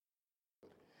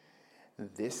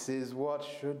This is what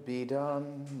should be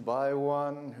done by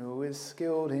one who is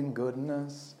skilled in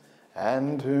goodness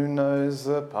and who knows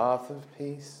the path of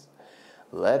peace.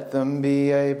 Let them be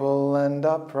able and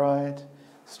upright,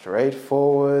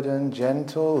 straightforward and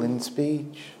gentle in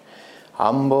speech,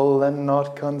 humble and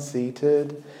not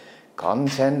conceited,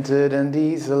 contented and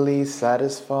easily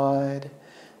satisfied,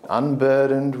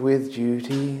 unburdened with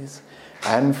duties,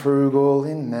 and frugal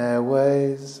in their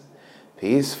ways,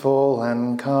 peaceful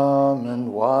and calm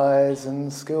and wise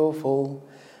and skillful,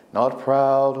 not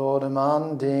proud or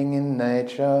demanding in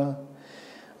nature.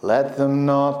 Let them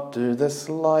not do the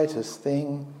slightest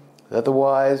thing that the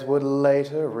wise would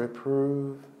later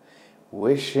reprove,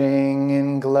 wishing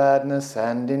in gladness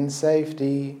and in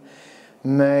safety,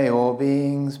 may all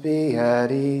beings be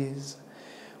at ease.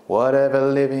 Whatever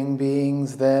living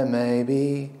beings there may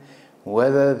be,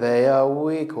 whether they are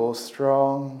weak or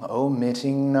strong,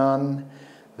 omitting none,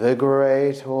 the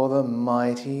great or the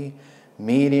mighty,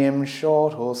 medium,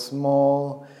 short or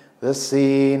small, the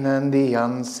seen and the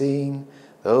unseen,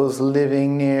 those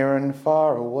living near and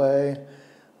far away,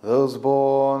 those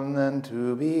born and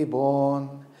to be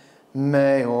born,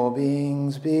 may all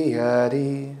beings be at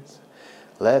ease.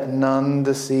 Let none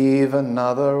deceive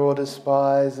another or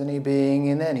despise any being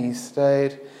in any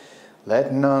state.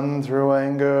 Let none through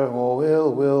anger or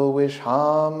ill will wish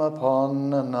harm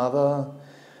upon another.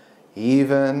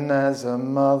 Even as a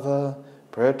mother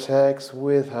protects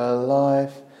with her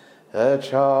life her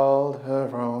child, her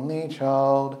only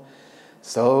child,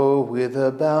 so with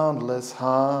a boundless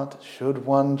heart should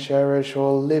one cherish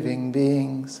all living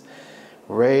beings,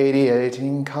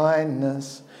 radiating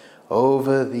kindness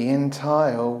over the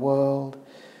entire world,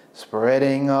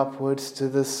 spreading upwards to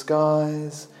the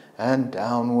skies and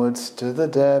downwards to the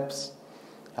depths,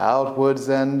 outwards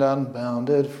and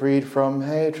unbounded, freed from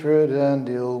hatred and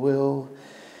ill will,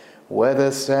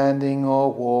 whether standing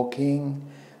or walking,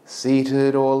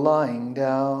 seated or lying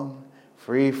down,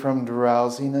 free from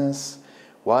drowsiness.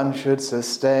 One should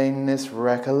sustain this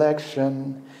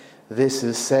recollection. This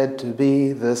is said to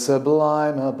be the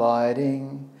sublime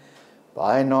abiding,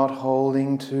 by not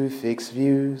holding to fixed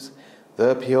views,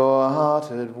 the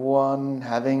pure-hearted one,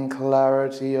 having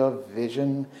clarity of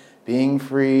vision, being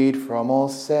freed from all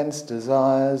sense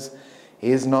desires,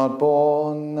 is not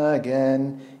born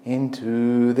again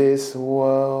into this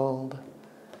world.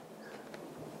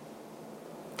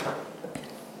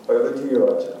 Over to you,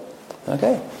 Archer.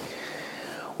 Okay.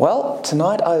 Well,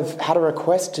 tonight I've had a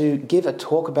request to give a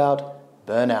talk about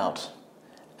burnout.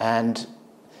 And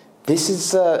this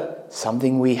is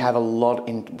something we have a lot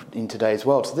in today's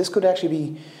world. So this could actually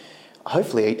be,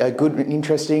 hopefully, a good,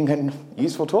 interesting and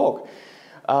useful talk.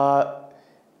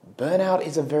 Burnout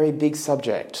is a very big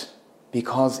subject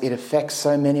because it affects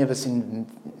so many of us in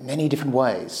many different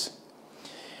ways.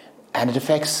 And it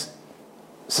affects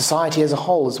society as a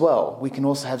whole as well. We can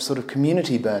also have sort of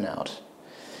community burnout.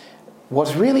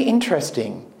 What's really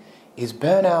interesting is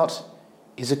burnout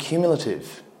is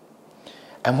accumulative.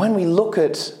 And when we look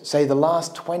at, say, the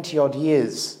last 20-odd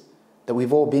years that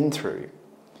we've all been through,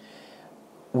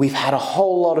 we've had a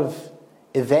whole lot of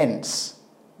events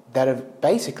that are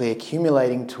basically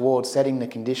accumulating towards setting the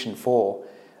condition for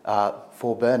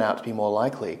burnout to be more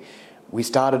likely. We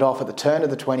started off at the turn of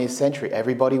the 20th century.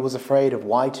 Everybody was afraid of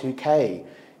Y2K.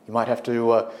 You might have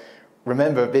to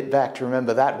remember a bit back to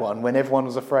remember that one, when everyone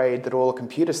was afraid that all the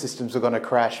computer systems were going to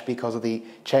crash because of the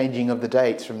changing of the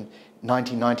dates from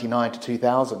 1999 to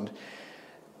 2000.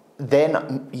 Then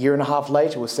a year and a half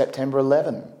later was September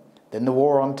 11. Then the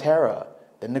war on terror.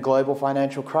 Then the global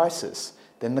financial crisis.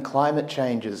 Then the climate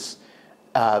changes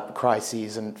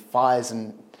crises and fires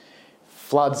and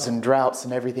floods and droughts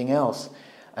and everything else.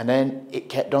 And then it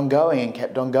kept on going and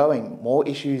kept on going. More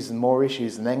issues and more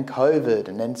issues. And then COVID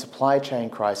and then supply chain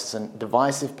crisis and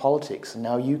divisive politics and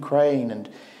now Ukraine. And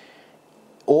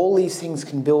all these things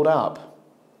can build up.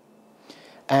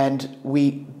 And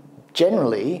we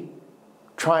generally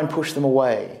try and push them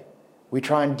away. We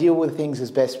try and deal with things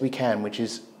as best we can, which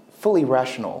is fully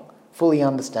rational, fully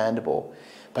understandable.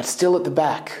 But still at the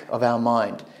back of our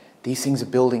mind, these things are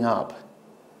building up.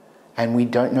 And we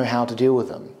don't know how to deal with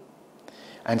them.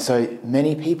 And so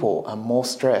many people are more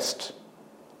stressed.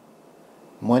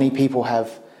 Many people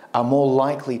are more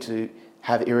likely to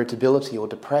have irritability or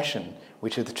depression,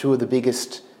 which are the two of the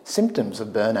biggest symptoms of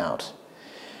burnout.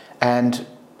 And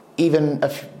even,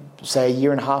 say, a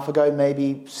year and a half ago,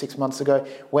 maybe 6 months ago,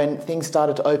 when things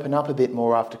started to open up a bit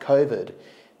more after COVID,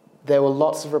 there were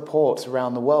lots of reports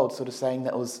around the world sort of saying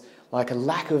that it was like a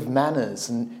lack of manners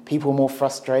and people were more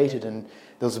frustrated and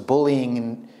there was bullying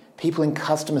and people in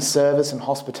customer service and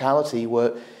hospitality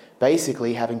were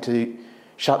basically having to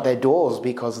shut their doors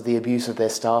because of the abuse of their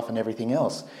staff and everything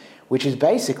else, which is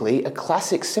basically a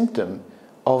classic symptom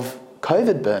of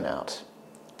COVID burnout.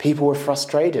 People were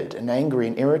frustrated and angry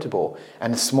and irritable,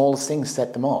 and the smallest things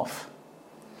set them off.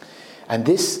 And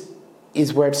this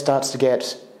is where it starts to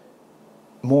get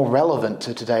more relevant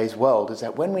to today's world, is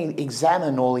that when we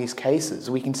examine all these cases,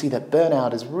 we can see that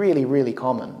burnout is really, really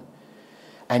common.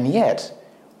 And yet,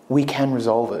 we can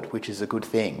resolve it, which is a good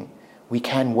thing. We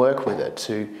can work with it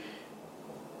to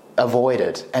avoid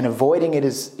it. And avoiding it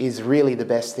is really the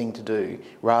best thing to do,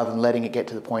 rather than letting it get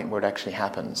to the point where it actually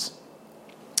happens.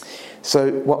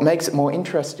 So what makes it more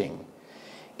interesting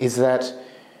is that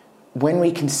when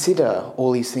we consider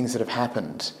all these things that have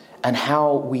happened and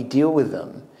how we deal with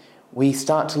them, we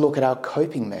start to look at our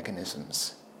coping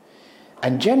mechanisms.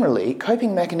 And generally,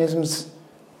 coping mechanisms,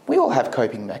 we all have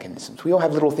coping mechanisms. We all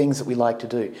have little things that we like to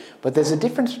do. But there's a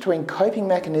difference between coping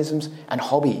mechanisms and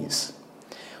hobbies.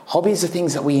 Hobbies are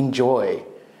things that we enjoy.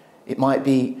 It might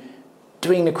be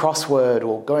doing the crossword,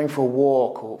 or going for a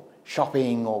walk, or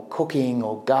shopping, or cooking,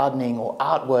 or gardening, or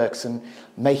artworks and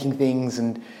making things.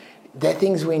 And they're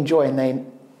things we enjoy and they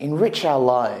enrich our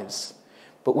lives.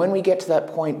 But when we get to that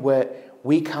point where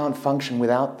we can't function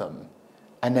without them,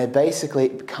 and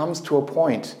it comes to a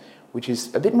point which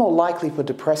is a bit more likely for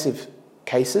depressive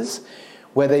cases,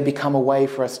 where they become a way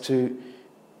for us to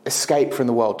escape from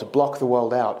the world, to block the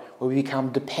world out, where we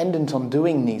become dependent on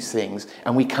doing these things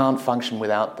and we can't function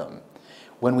without them.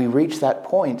 When we reach that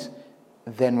point,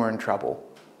 then we're in trouble.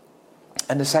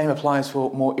 And the same applies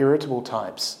for more irritable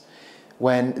types,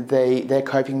 when their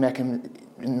coping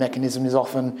mechanism is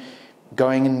often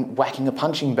going and whacking a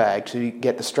punching bag to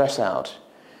get the stress out,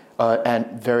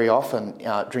 and very often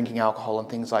drinking alcohol and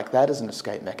things like that as an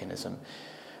escape mechanism.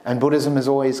 And Buddhism has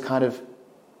always kind of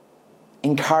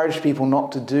encouraged people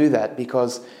not to do that,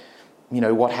 because,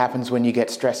 what happens when you get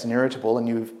stressed and irritable and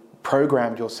you've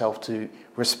programmed yourself to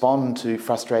respond to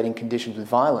frustrating conditions with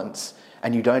violence,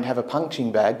 and you don't have a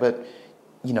punching bag, but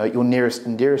your nearest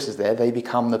and dearest is there, they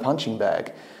become the punching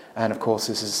bag. And of course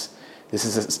this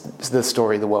is the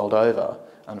story the world over,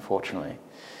 unfortunately.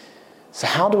 So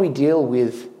how do we deal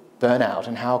with burnout,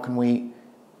 and how can we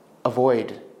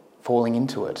avoid falling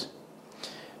into it?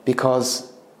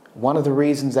 Because one of the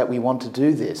reasons that we want to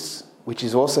do this, which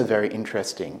is also very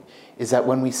interesting, is that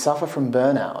when we suffer from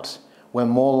burnout, we're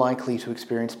more likely to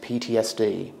experience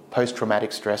PTSD,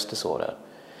 post-traumatic stress disorder.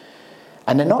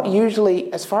 And they're not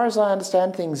usually, as far as I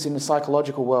understand things in the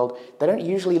psychological world, they don't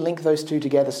usually link those two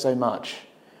together so much.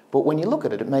 But when you look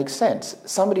at it, it makes sense.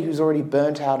 Somebody who's already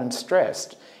burnt out and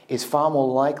stressed is far more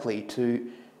likely to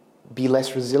be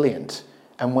less resilient.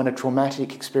 And when a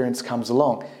traumatic experience comes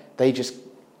along,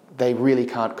 they really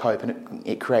can't cope, and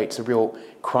it creates a real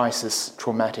crisis,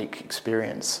 traumatic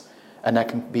experience. And that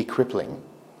can be crippling.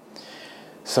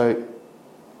 So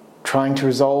trying to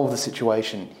resolve the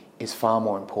situation is far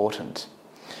more important.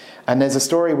 And there's a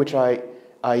story which I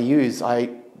use. I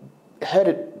heard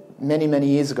it many, many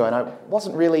years ago, and I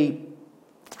wasn't really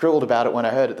thrilled about it when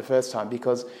I heard it the first time,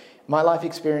 because my life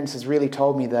experience has really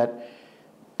told me that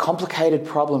complicated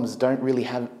problems don't really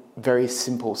have very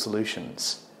simple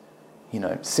solutions.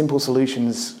 Simple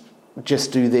solutions,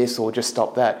 just do this or just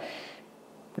stop that.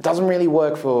 It doesn't really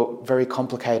work for very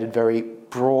complicated, very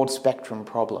broad spectrum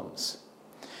problems.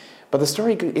 But the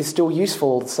story is still useful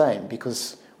all the same,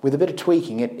 because with a bit of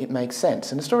tweaking, it makes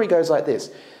sense. And the story goes like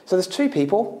this. So there's two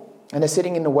people, and they're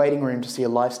sitting in the waiting room to see a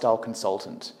lifestyle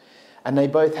consultant. And they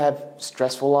both have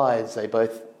stressful lives. They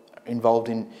both are involved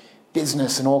in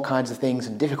business and all kinds of things,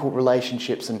 and difficult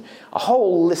relationships, and a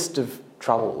whole list of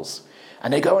troubles.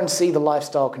 And they go and see the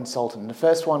lifestyle consultant. And the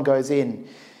first one goes in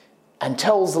and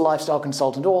tells the lifestyle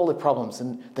consultant all the problems.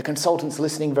 And the consultant's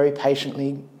listening very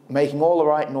patiently, making all the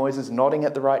right noises, nodding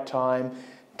at the right time,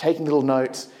 taking little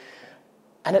notes.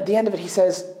 And at the end of it, he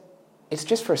says, "It's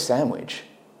just for a sandwich."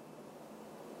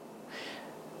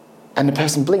 And the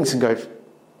person blinks and goes,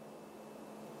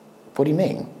 "What do you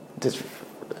mean?"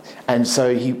 And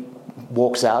so he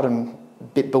walks out and a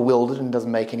bit bewildered and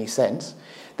doesn't make any sense.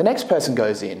 The next person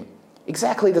goes in,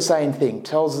 exactly the same thing,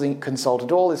 tells the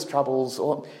consultant all his troubles,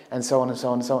 and so on and so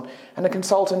on and so on. And the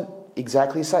consultant,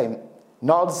 exactly the same,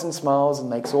 nods and smiles and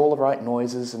makes all the right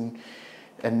noises and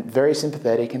very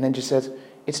sympathetic, and then just says,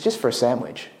 "It's just for a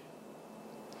sandwich."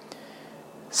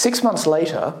 6 months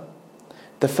later,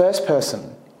 the first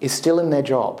person is still in their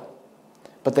job,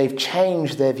 but they've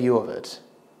changed their view of it.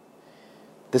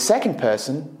 The second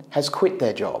person has quit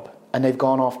their job and they've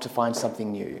gone off to find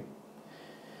something new.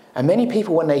 And many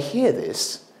people, when they hear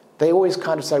this, they always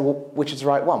kind of say, well, which is the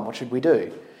right one? What should we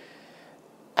do?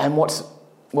 And what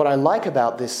I like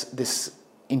about this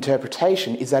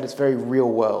interpretation is that it's very real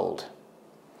world.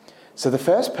 So the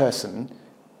first person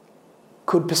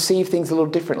could perceive things a little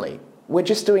differently. We're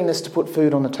just doing this to put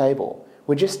food on the table.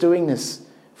 We're just doing this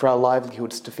for our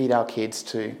livelihoods, to feed our kids,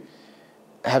 to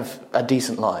have a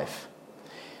decent life.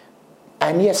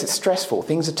 And yes, it's stressful.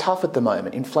 Things are tough at the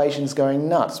moment. Inflation's going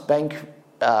nuts. Bank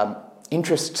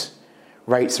interest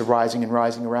rates are rising and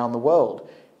rising around the world.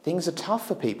 Things are tough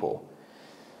for people.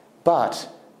 But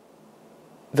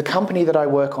the company that I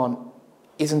work on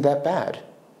isn't that bad.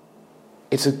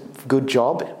 It's a good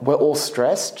job. We're all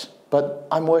stressed, but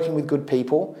I'm working with good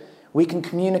people. We can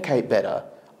communicate better.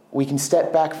 We can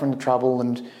step back from the trouble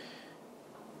and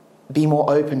be more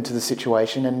open to the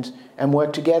situation and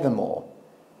work together more.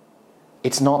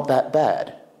 It's not that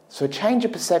bad. So a change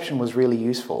of perception was really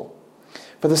useful.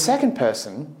 For the second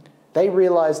person, they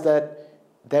realised that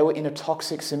they were in a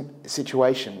toxic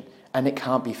situation and it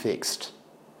can't be fixed.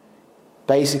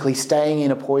 Basically, staying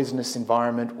in a poisonous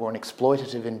environment or an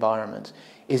exploitative environment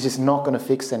is just not going to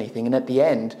fix anything. And at the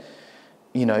end,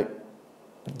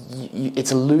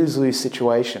 it's a lose-lose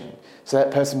situation. So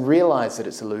that person realised that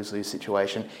it's a lose-lose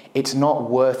situation. It's not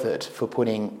worth it for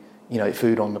putting,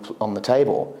 food on the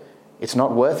table. It's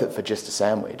not worth it for just a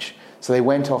sandwich. So they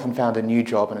went off and found a new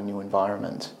job and a new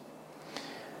environment.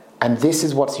 And this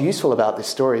is what's useful about this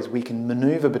story, is we can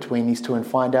manoeuvre between these two and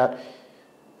find out,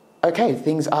 okay,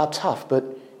 things are tough, but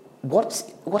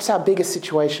what's our biggest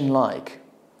situation like?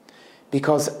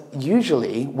 Because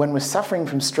usually when we're suffering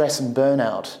from stress and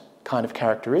burnout kind of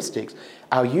characteristics,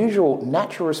 our usual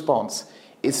natural response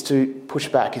is to push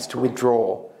back, is to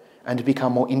withdraw, and to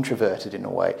become more introverted in a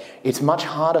way. It's much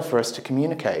harder for us to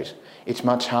communicate. It's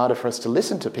much harder for us to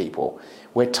listen to people.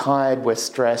 We're tired, we're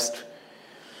stressed.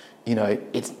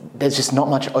 There's just not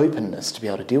much openness to be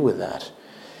able to deal with that.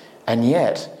 And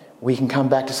yet, we can come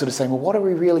back to sort of saying, well, what are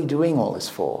we really doing all this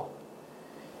for?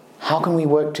 How can we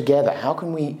work together? How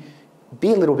can we be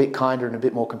a little bit kinder and a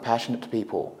bit more compassionate to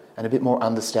people and a bit more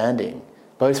understanding,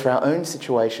 both for our own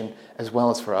situation as well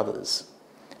as for others?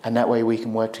 And that way we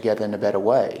can work together in a better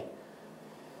way.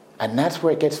 And that's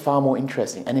where it gets far more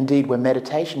interesting. And indeed, where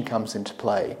meditation comes into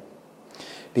play.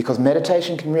 Because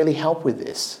meditation can really help with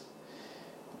this.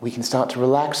 We can start to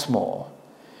relax more.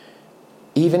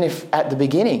 Even if at the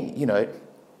beginning,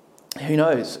 who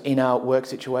knows, in our work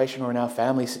situation or in our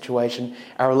family situation,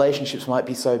 our relationships might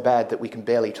be so bad that we can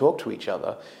barely talk to each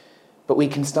other. But we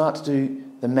can start to do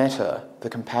the metta, the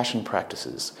compassion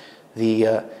practices,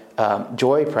 the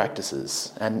joy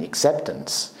practices and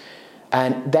acceptance.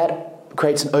 And that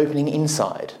creates an opening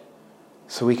inside.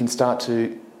 So we can start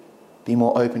to be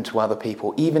more open to other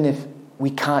people. Even if we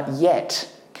can't yet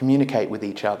communicate with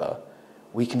each other,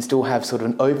 we can still have sort of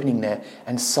an opening there,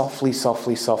 and softly,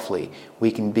 softly, softly,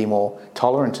 we can be more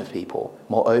tolerant of people,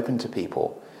 more open to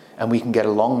people, and we can get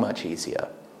along much easier.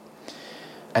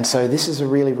 And so this is a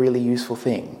really, really useful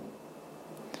thing,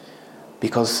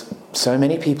 because so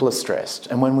many people are stressed.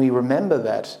 And when we remember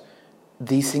that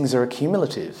these things are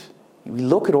accumulative, we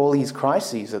look at all these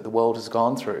crises that the world has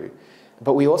gone through,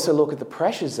 but we also look at the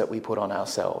pressures that we put on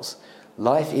ourselves.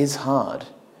 Life is hard.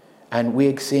 And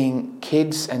we're seeing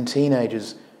kids and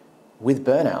teenagers with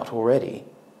burnout already.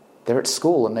 They're at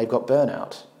school and they've got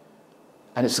burnout.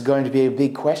 And it's going to be a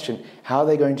big question. How are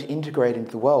they going to integrate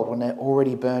into the world when they're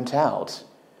already burnt out?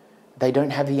 They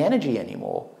don't have the energy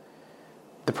anymore.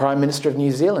 The Prime Minister of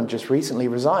New Zealand just recently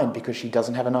resigned because she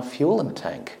doesn't have enough fuel in the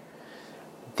tank.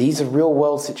 These are real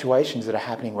world situations that are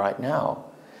happening right now.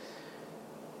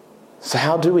 So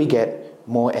how do we get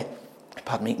more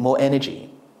energy?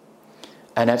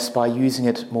 And that's by using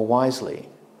it more wisely,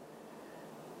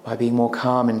 by being more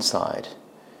calm inside.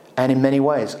 And in many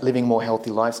ways, living a more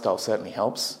healthy lifestyle certainly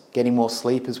helps. Getting more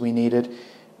sleep as we need it,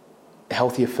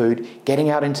 healthier food, getting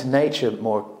out into nature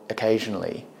more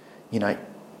occasionally,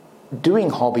 doing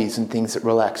hobbies and things that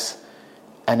relax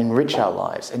and enrich our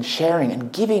lives, and sharing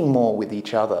and giving more with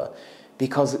each other.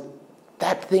 Because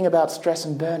that thing about stress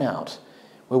and burnout,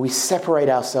 where we separate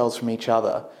ourselves from each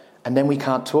other and then we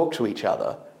can't talk to each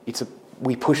other,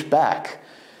 we push back,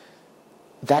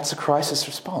 that's a crisis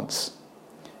response.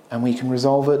 And we can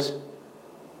resolve it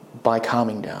by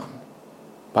calming down,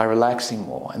 by relaxing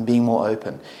more and being more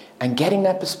open, and getting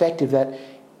that perspective that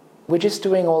we're just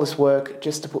doing all this work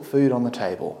just to put food on the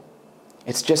table.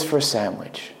 It's just for a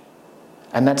sandwich.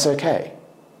 And that's okay.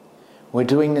 We're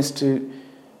doing this to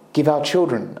give our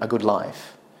children a good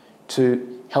life,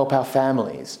 to help our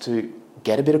families, to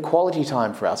get a bit of quality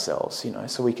time for ourselves,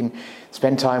 so we can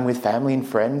spend time with family and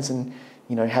friends and,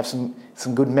 have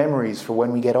some good memories for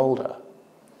when we get older.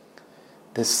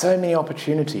 There's so many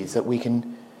opportunities that we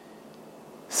can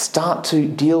start to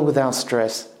deal with our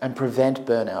stress and prevent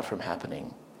burnout from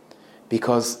happening.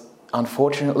 Because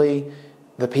unfortunately,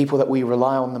 the people that we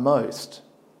rely on the most,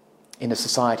 in a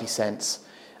society sense,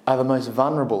 are the most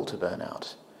vulnerable to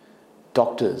burnout.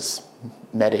 Doctors,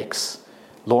 medics,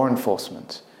 law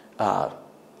enforcement,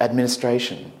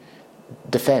 administration,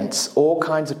 defence, all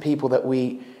kinds of people that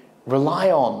we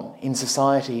rely on in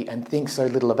society and think so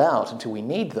little about until we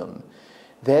need them.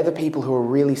 They're the people who are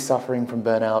really suffering from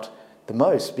burnout the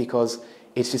most, because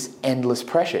it's just endless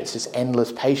pressure, it's just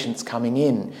endless patients coming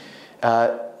in,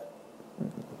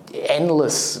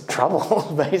 endless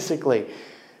trouble, basically.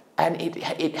 And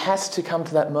it has to come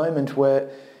to that moment where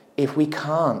if we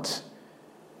can't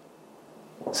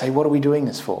say, what are we doing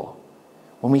this for?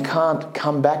 When we can't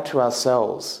come back to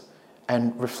ourselves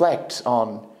and reflect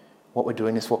on what we're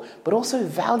doing this for, but also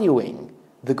valuing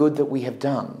the good that we have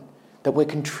done, that we're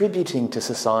contributing to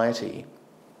society,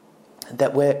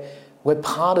 that we're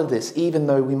part of this, even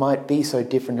though we might be so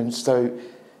different and so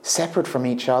separate from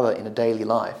each other in a daily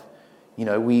life. You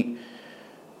know,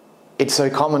 it's so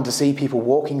common to see people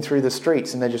walking through the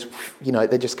streets and they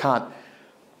just can't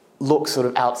look sort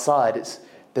of outside.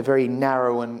 They're very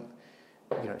narrow and,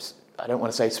 I don't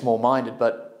want to say small-minded,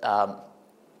 but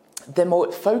they're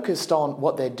more focused on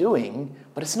what they're doing,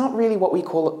 but it's not really what we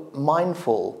call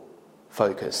mindful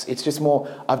focus. It's just more,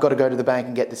 I've got to go to the bank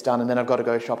and get this done, and then I've got to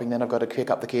go shopping, then I've got to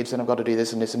pick up the kids, then I've got to do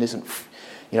this and this and this, and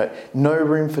no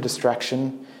room for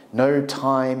distraction, no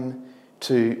time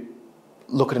to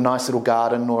look at a nice little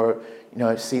garden or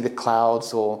see the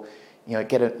clouds or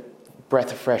get a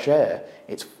breath of fresh air.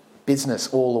 It's business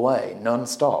all the way,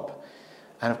 non-stop.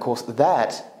 And of course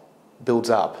that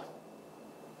builds up.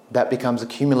 That becomes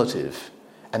accumulative,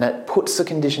 and that puts the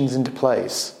conditions into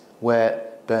place where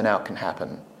burnout can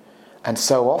happen. And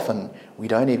so often we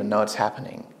don't even know it's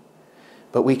happening.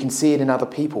 But we can see it in other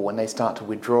people when they start to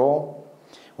withdraw,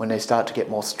 when they start to get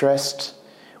more stressed,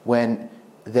 when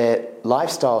their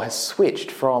lifestyle has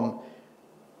switched from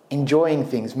enjoying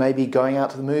things, maybe going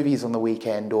out to the movies on the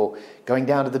weekend or going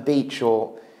down to the beach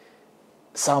or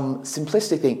some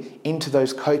simplistic thing, into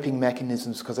those coping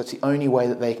mechanisms, because that's the only way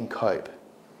that they can cope.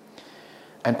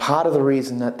 And part of the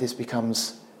reason that this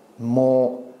becomes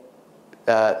more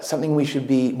something we should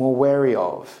be more wary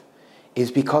of is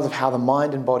because of how the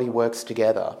mind and body works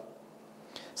together.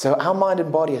 So our mind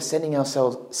and body are sending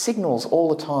ourselves signals all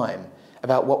the time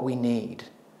about what we need.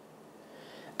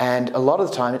 And a lot of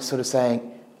the time it's sort of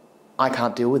saying, I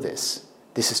can't deal with this.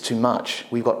 This is too much.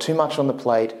 We've got too much on the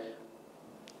plate.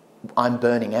 I'm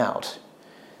burning out.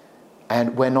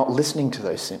 And we're not listening to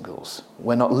those signals.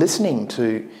 We're not listening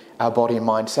to our body and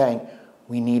mind saying,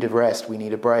 we need a rest, we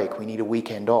need a break, we need a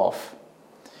weekend off.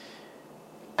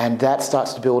 And that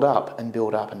starts to build up and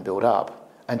build up and build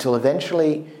up until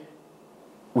eventually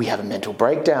we have a mental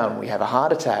breakdown, we have a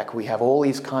heart attack, we have all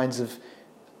these kinds of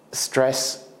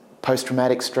stress,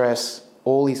 post-traumatic stress,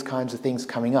 all these kinds of things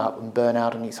coming up, and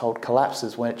burnout and these whole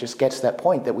collapses when it just gets to that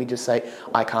point that we just say,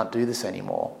 I can't do this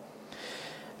anymore.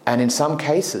 And in some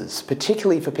cases,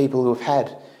 particularly for people who have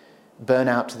had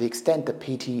burnout to the extent that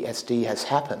PTSD has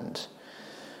happened,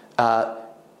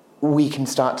 we can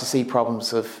start to see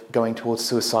problems of going towards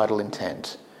suicidal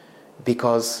intent,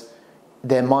 because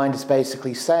their mind is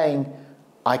basically saying,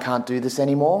 I can't do this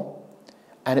anymore.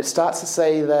 And it starts to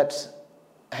say that,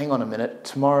 hang on a minute,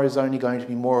 tomorrow is only going to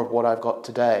be more of what I've got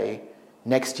today.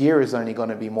 Next year is only going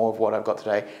to be more of what I've got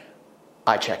today.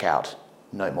 I check out.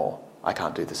 No more. I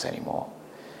can't do this anymore.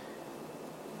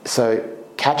 So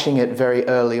catching it very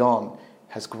early on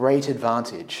has great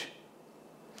advantage.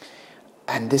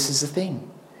 And this is the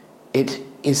thing. It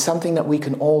is something that we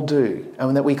can all do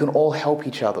and that we can all help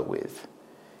each other with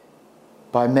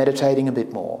by meditating a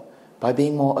bit more, by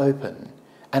being more open,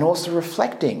 and also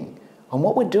reflecting on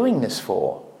what we're doing this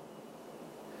for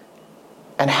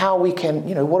and how we can,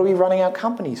 what are we running our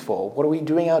companies for? What are we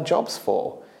doing our jobs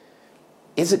for?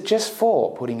 Is it just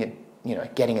for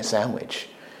getting a sandwich?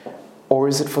 Or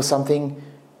is it for something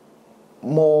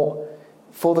more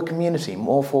for the community,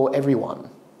 more for everyone?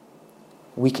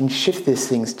 We can shift these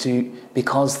things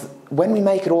because when we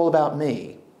make it all about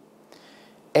me,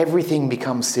 everything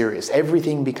becomes serious,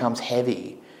 everything becomes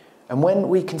heavy. And when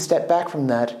we can step back from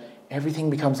that, everything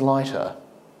becomes lighter.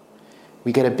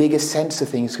 We get a bigger sense of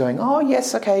things going, oh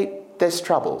yes, okay, there's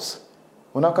troubles.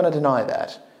 We're not going to deny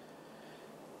that.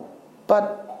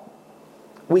 But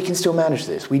we can still manage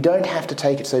this. We don't have to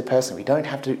take it so personally. We don't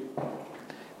have to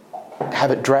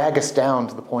have it drag us down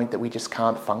to the point that we just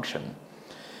can't function.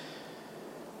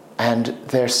 And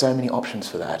there are so many options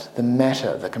for that. The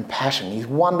metta, the compassion, these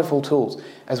wonderful tools,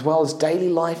 as well as daily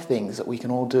life things that we can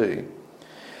all do.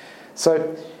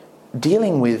 So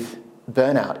dealing with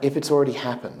burnout, if it's already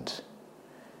happened,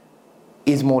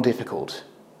 is more difficult,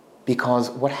 because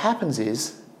what happens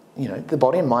is, the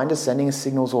body and mind are sending us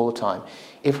signals all the time.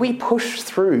 If we push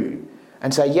through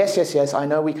and say, yes, I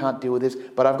know we can't deal with this,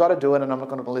 but I've got to do it and I'm not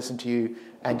going to listen to you,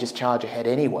 and just charge ahead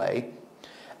anyway,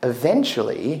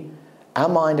 eventually our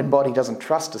mind and body doesn't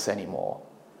trust us anymore,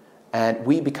 and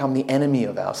we become the enemy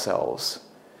of ourselves.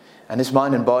 And this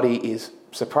mind and body is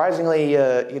surprisingly,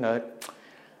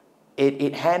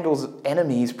 it handles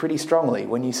enemies pretty strongly.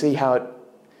 When you see how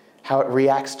it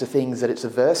reacts to things that it's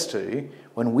averse to,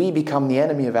 when we become the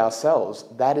enemy of ourselves,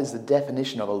 that is the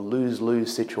definition of a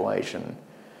lose-lose situation,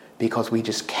 because we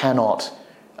just cannot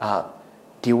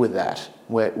deal with that.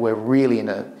 We're really in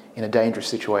a dangerous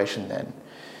situation then.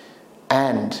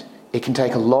 And it can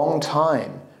take a long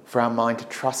time for our mind to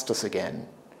trust us again,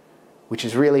 which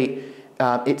is really,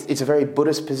 it's a very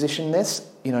Buddhist position, this.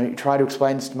 You try to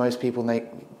explain this to most people and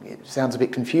it sounds a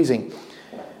bit confusing.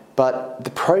 But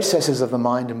the processes of the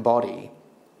mind and body,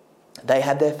 they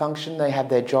have their function, they have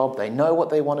their job, they know what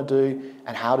they want to do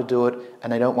and how to do it,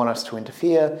 and they don't want us to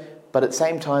interfere, but at the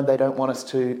same time they don't want us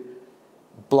to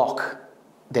block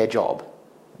their job.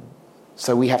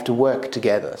 So we have to work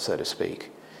together, so to speak.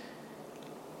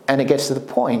 And it gets to the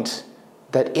point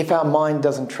that if our mind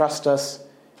doesn't trust us,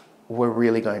 we're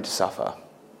really going to suffer.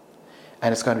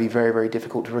 And it's going to be very, very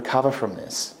difficult to recover from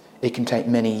this. It can take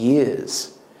many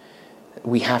years.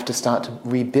 We have to start to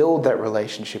rebuild that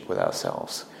relationship with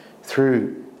ourselves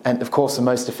through, and of course the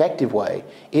most effective way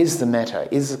is the metta,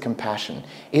 is the compassion,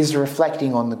 is the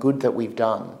reflecting on the good that we've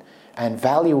done and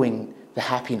valuing the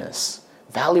happiness,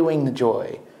 valuing the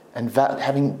joy, and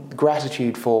having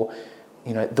gratitude for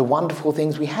the wonderful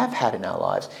things we have had in our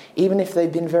lives, even if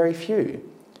they've been very few.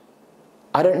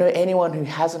 I don't know anyone who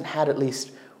hasn't had at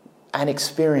least an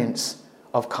experience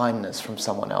of kindness from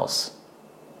someone else,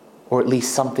 or at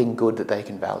least something good that they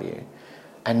can value.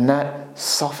 And that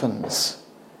softens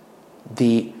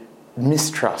the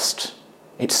mistrust.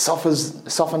 It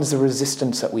softens the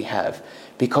resistance that we have,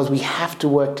 because we have to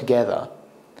work together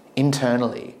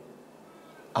internally.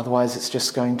 Otherwise it's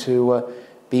just going to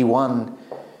be one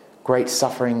great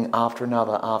suffering after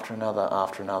another, after another,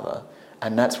 after another.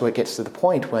 And that's where it gets to the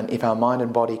point when, if our mind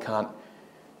and body can't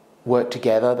work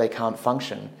together, they can't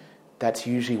function, that's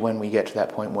usually when we get to that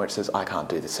point where it says, I can't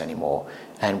do this anymore.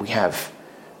 And we have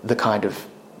the kind of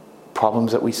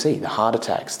problems that we see, the heart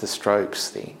attacks, the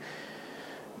strokes, the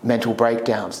mental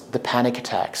breakdowns, the panic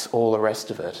attacks, all the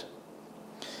rest of it.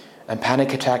 And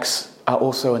panic attacks are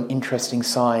also an interesting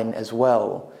sign as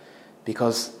well,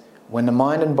 because when the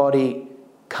mind and body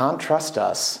can't trust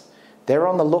us, they're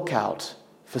on the lookout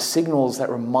for signals that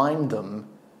remind them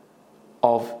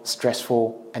of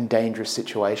stressful and dangerous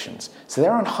situations. So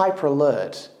they're on hyper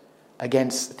alert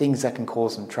against things that can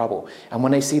cause them trouble. And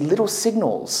when they see little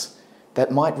signals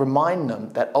that might remind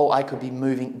them that, I could be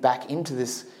moving back into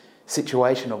this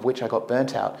situation of which I got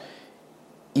burnt out,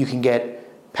 you can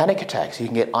get panic attacks, you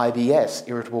can get IBS,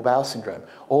 irritable bowel syndrome,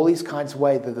 all these kinds of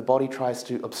ways that the body tries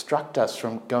to obstruct us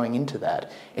from going into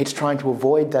that. It's trying to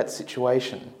avoid that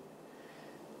situation.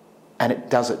 And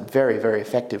it does it very, very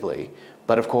effectively.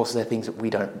 But of course, they're things that we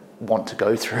don't want to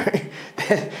go through.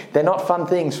 They're not fun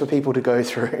things for people to go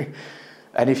through.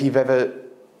 And if you've ever,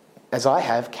 as I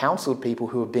have, counselled people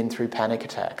who have been through panic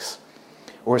attacks,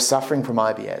 or are suffering from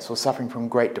IBS, or suffering from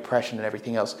Great Depression and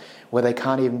everything else, where they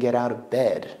can't even get out of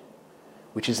bed,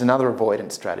 which is another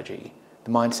avoidance strategy.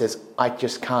 The mind says, I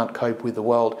just can't cope with the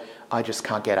world, I just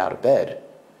can't get out of bed.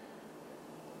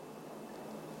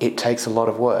 It takes a lot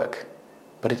of work,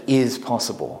 but it is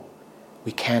possible.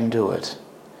 We can do it.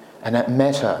 And that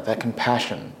metta, that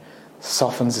compassion,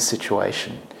 softens the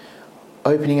situation,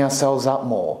 opening ourselves up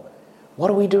more. What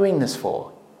are we doing this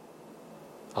for?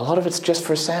 A lot of it's just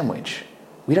for a sandwich.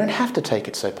 We don't have to take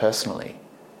it so personally.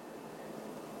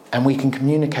 And we can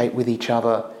communicate with each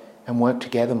other and work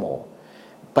together more.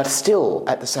 But still,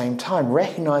 at the same time,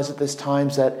 recognize that there's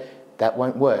times that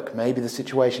won't work. Maybe the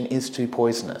situation is too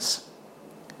poisonous.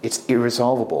 It's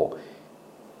irresolvable.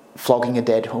 Flogging a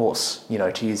dead horse,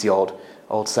 to use the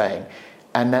old saying.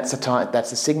 And that's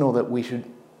a signal that we should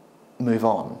move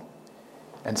on.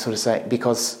 And sort of say,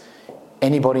 because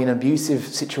anybody in an abusive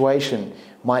situation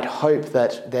might hope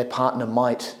that their partner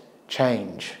might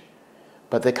change.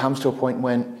 But there comes to a point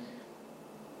when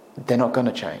they're not going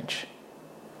to change.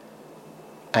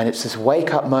 And it's this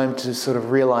wake-up moment to sort of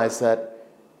realise that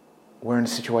we're in a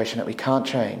situation that we can't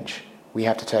change. We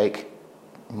have to take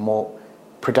more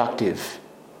productive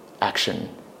action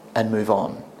and move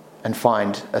on and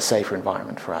find a safer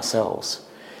environment for ourselves.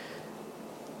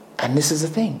 And this is the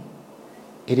thing.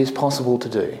 It is possible to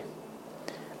do.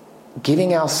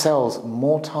 giving ourselves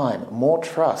more time, more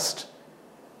trust,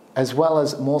 as well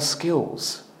as more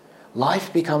skills,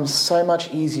 life becomes so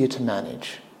much easier to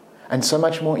manage and so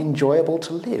much more enjoyable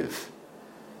to live.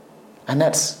 And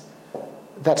that's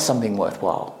something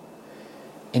worthwhile.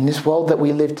 In this world that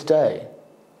we live today,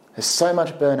 there's so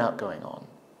much burnout going on,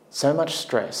 so much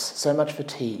stress, so much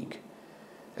fatigue,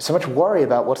 so much worry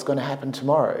about what's going to happen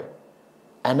tomorrow.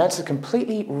 And that's a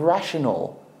completely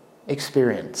rational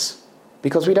experience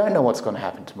because we don't know what's going to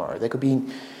happen tomorrow. There could be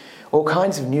all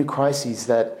kinds of new crises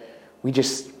that we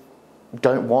just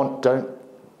don't want, don't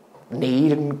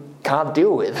need, and can't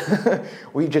deal with.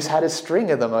 We've just had a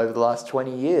string of them over the last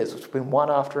 20 years, which have been one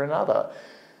after another.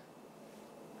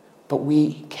 But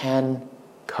we can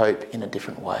cope in a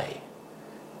different way.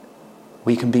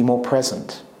 We can be more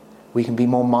present. We can be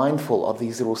more mindful of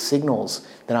these little signals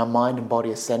that our mind and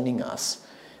body are sending us,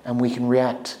 and we can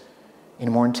react in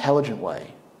a more intelligent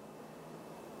way,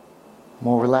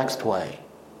 more relaxed way,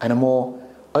 and a more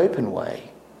open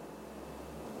way.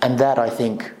 And that, I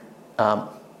think,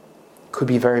 could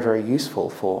be very, very useful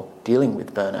for dealing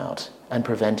with burnout and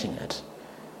preventing it.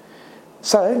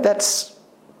 So that's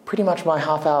pretty much my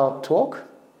half-hour talk.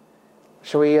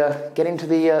 Shall we get into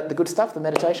the good stuff, the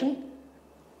meditation?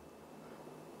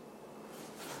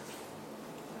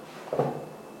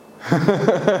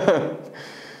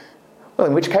 Well,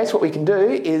 in which case what we can do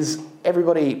is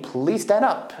everybody please stand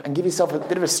up and give yourself a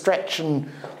bit of a stretch and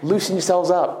loosen yourselves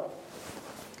up.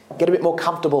 Get a bit more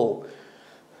comfortable.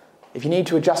 If you need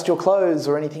to adjust your clothes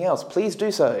or anything else, please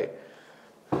do so.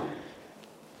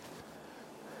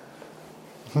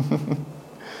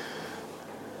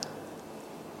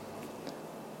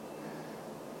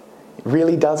 It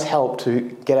really does help to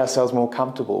get ourselves more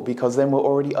comfortable because then we're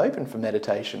already open for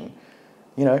meditation.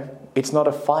 You know, it's not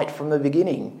a fight from the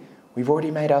beginning. We've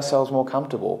already made ourselves more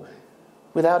comfortable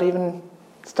without even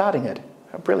starting it.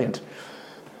 How brilliant.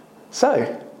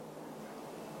 So,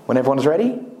 when everyone's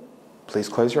ready, please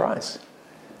close your eyes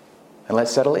and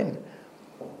let's settle in.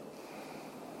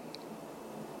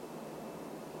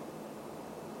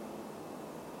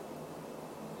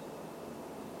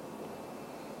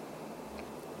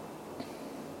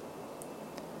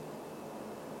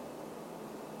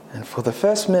 And for the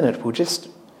first minute, we'll just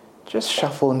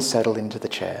shuffle and settle into the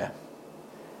chair.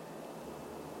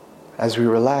 As we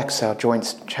relax, our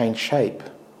joints change shape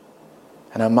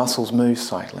and our muscles move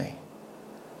slightly.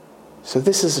 So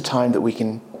this is a time that we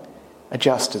can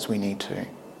adjust as we need to.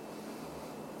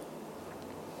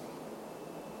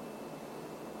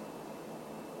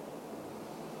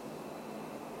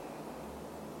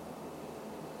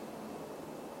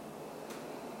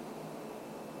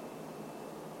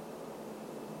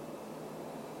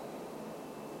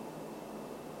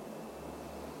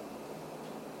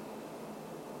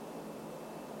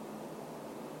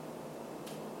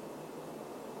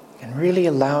 And really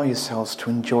allow yourselves to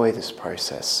enjoy this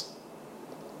process.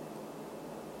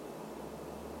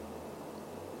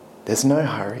 There's no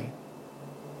hurry.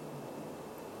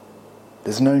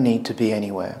 There's no need to be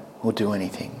anywhere or do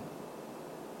anything.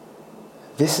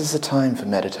 This is a time for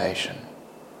meditation.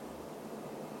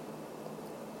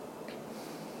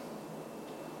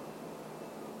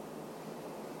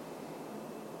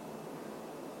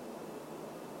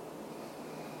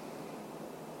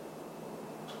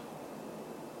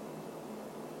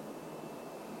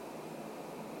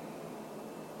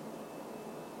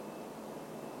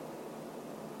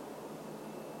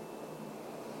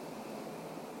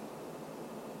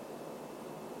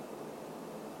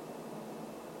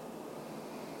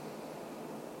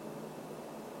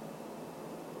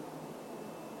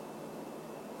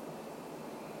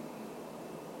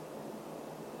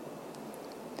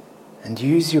 And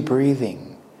use your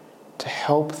breathing to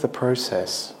help the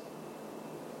process.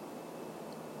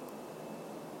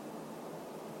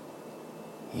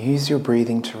 Use your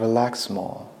breathing to relax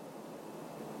more.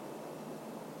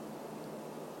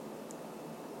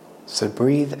 So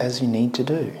breathe as you need to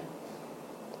do.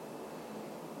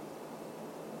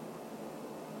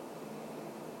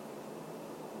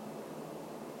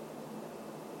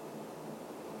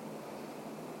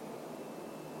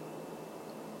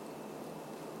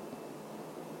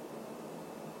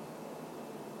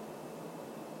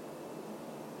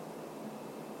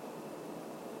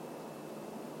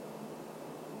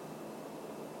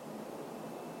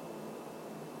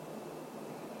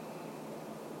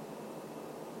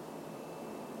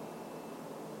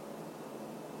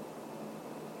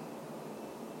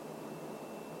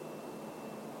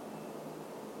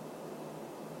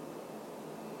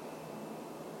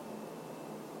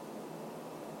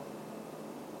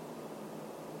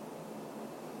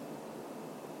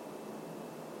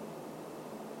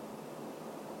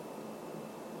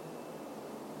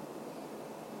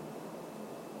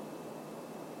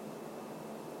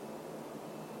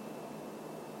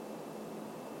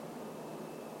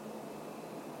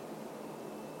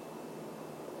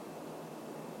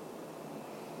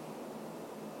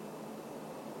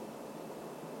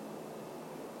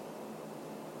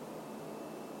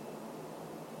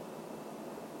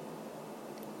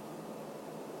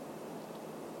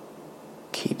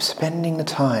 keep spending the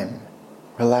time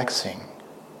relaxing.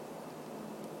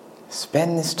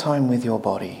 Spend this time with your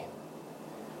body.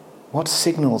 What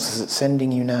signals is it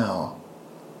sending you now?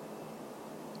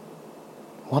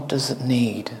 What does it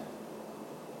need?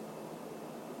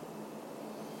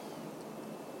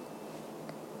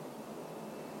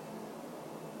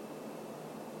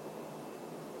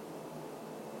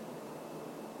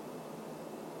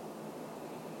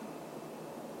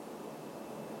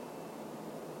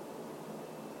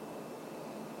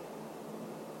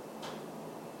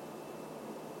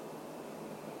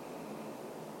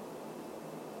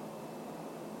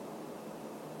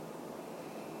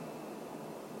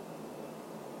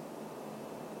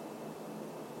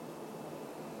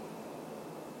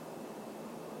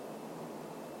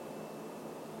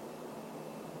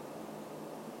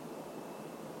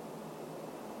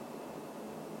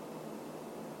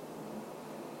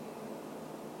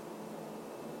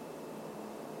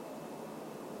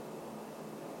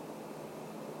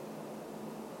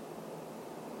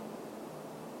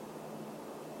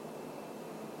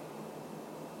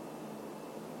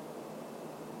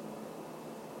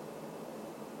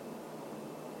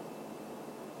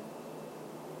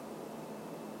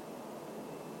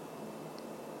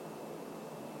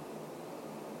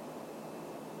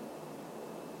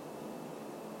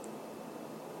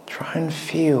 Try and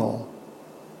feel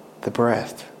the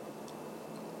breath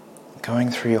going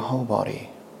through your whole body.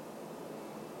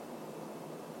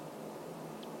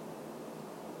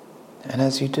 And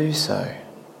as you do so,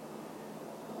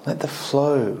 let the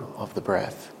flow of the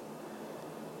breath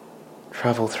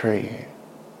travel through you,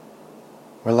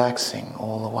 relaxing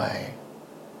all the way,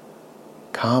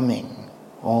 calming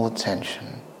all the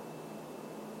tension.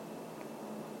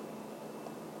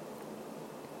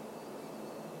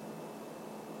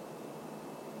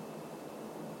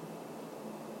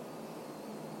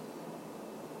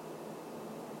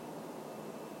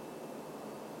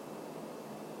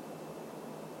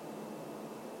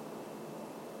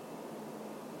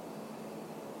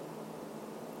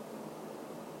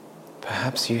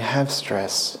 Perhaps you have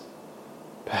stress.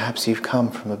 Perhaps you've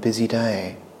come from a busy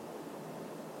day.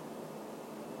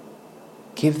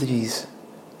 Give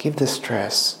the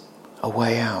stress a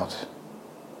way out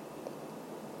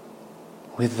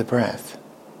with the breath.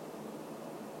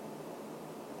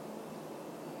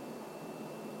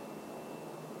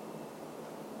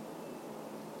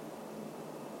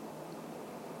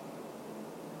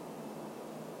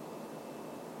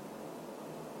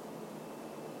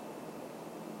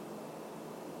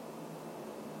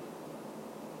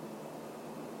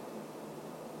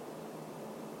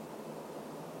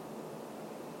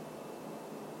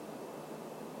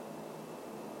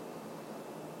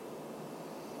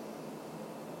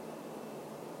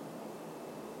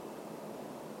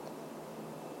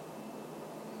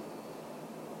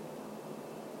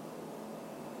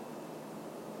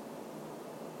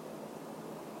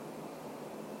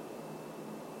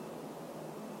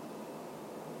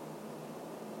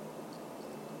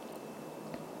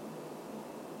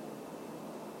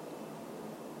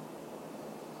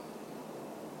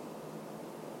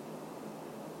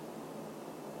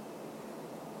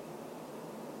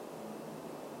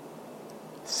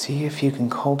 See if you can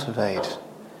cultivate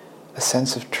a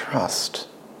sense of trust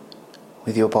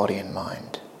with your body and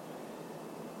mind.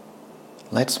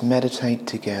 Let's meditate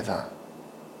together.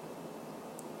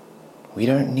 We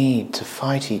don't need to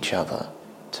fight each other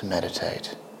to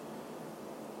meditate.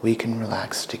 We can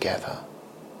relax together.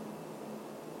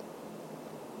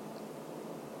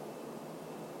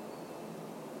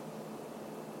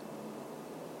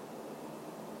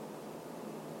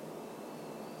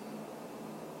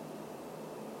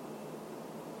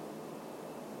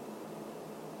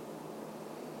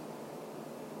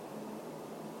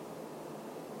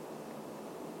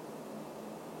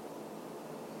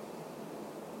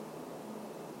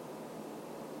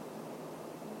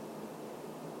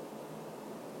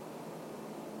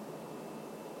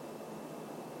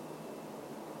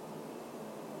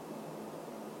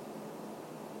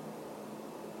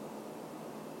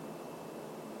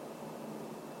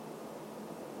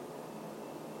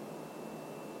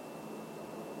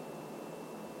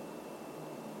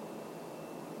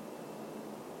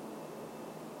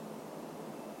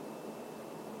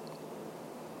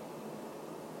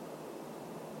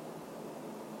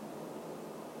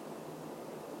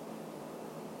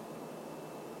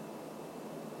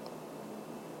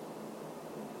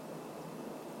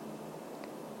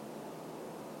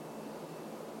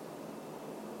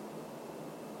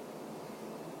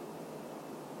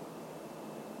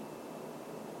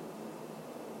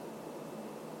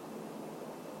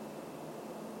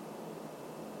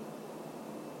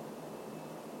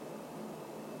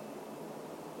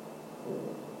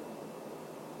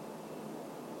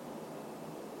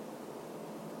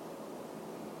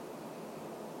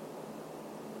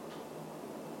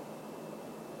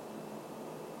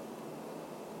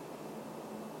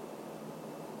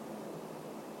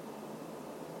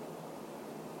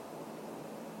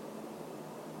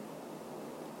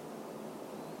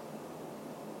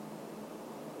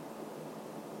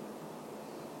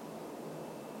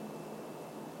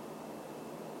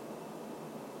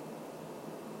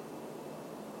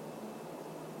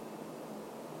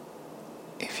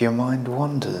 If your mind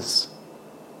wanders,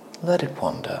 let it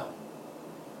wander.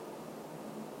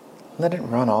 Let it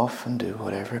run off and do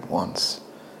whatever it wants,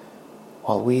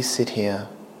 while we sit here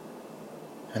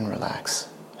and relax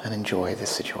and enjoy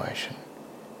this situation,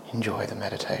 enjoy the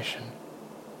meditation.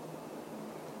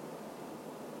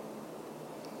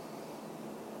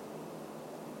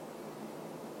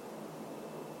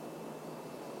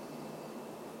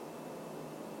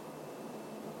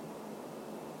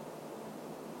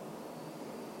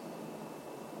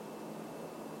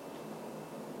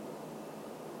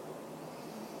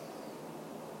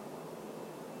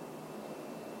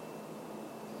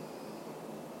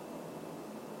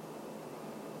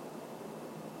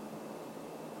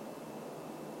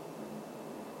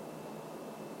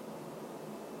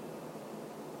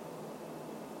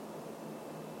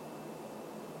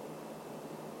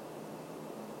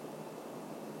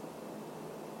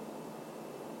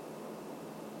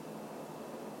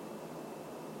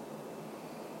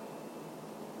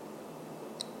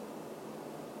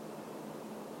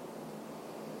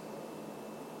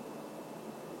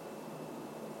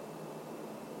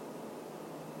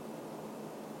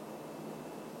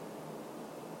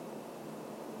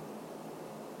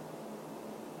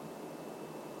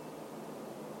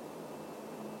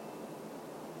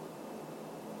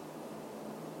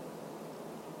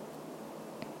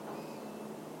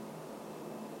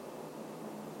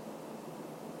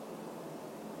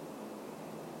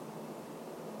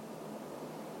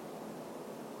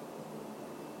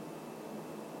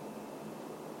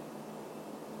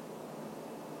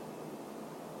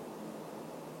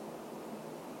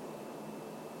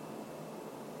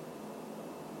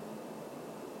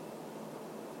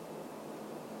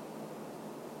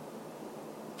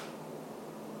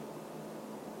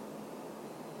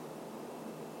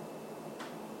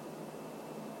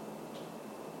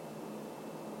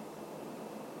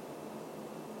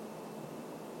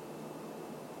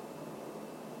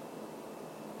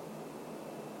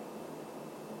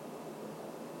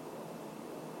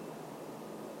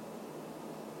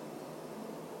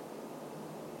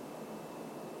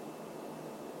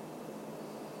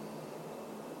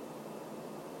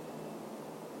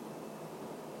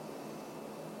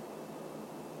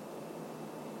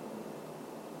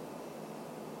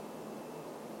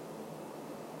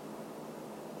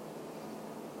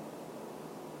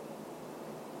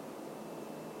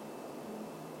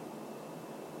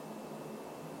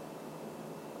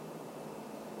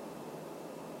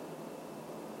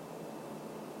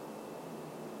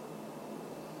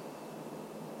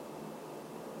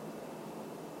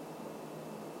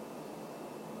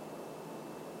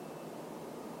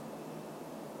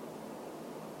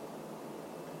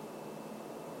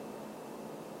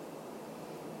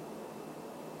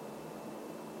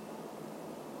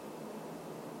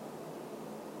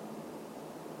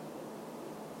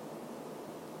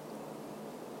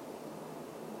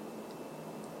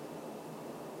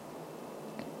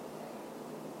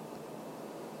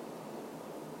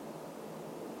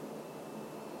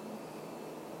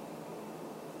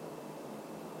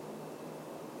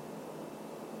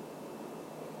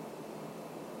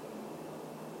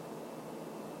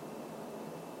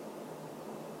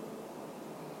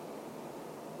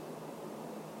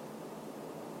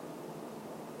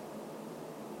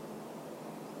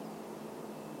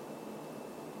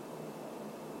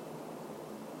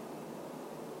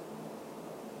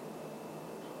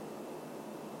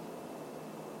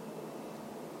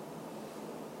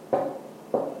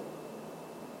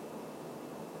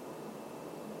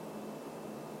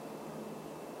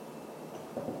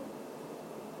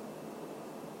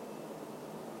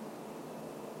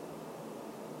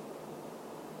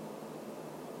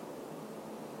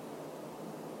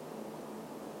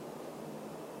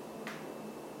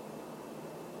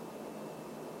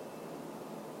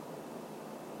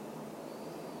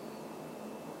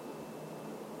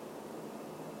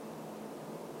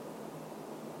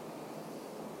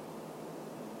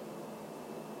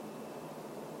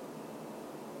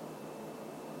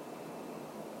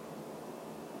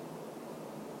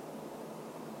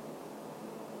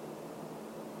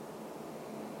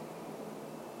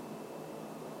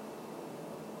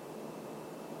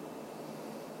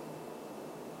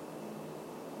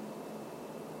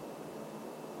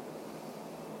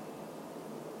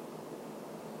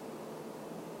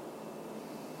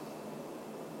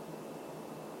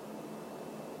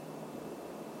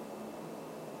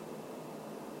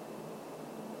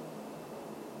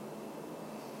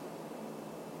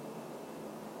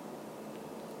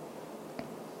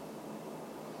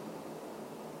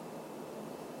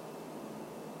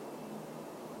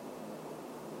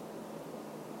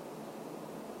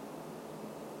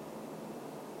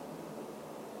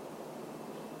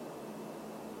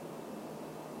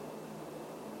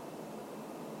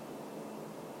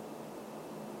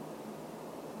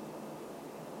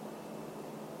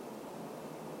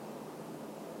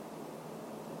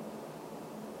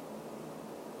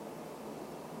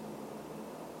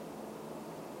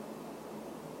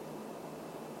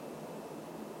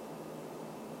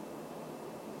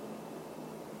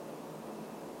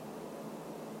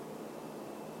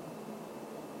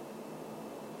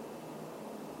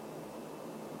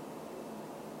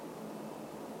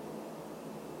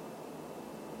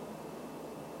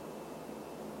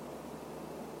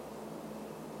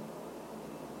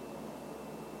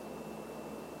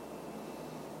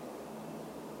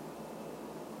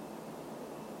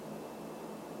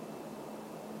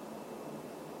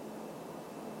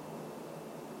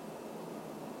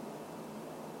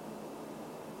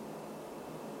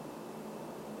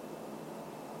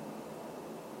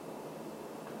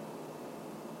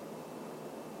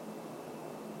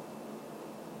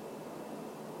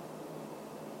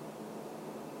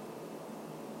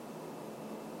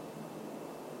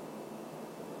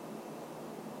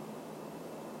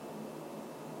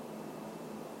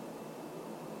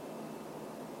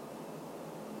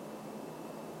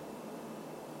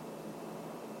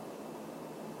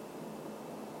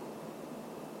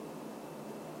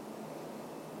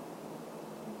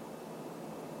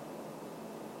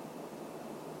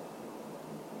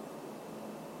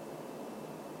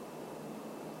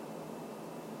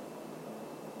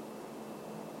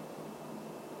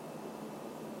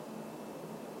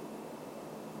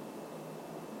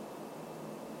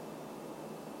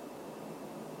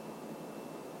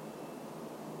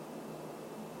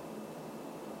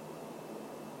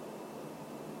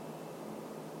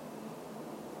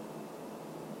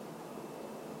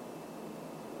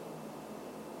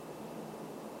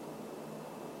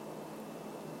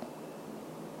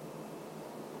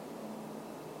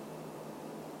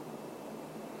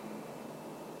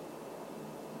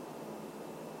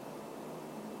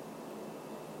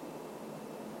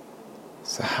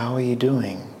 So how are you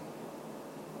doing?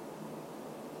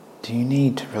 Do you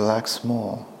need to relax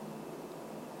more?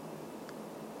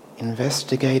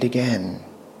 Investigate again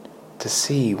to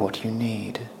see what you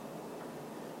need,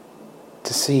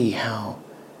 to see how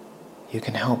you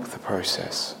can help the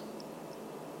process.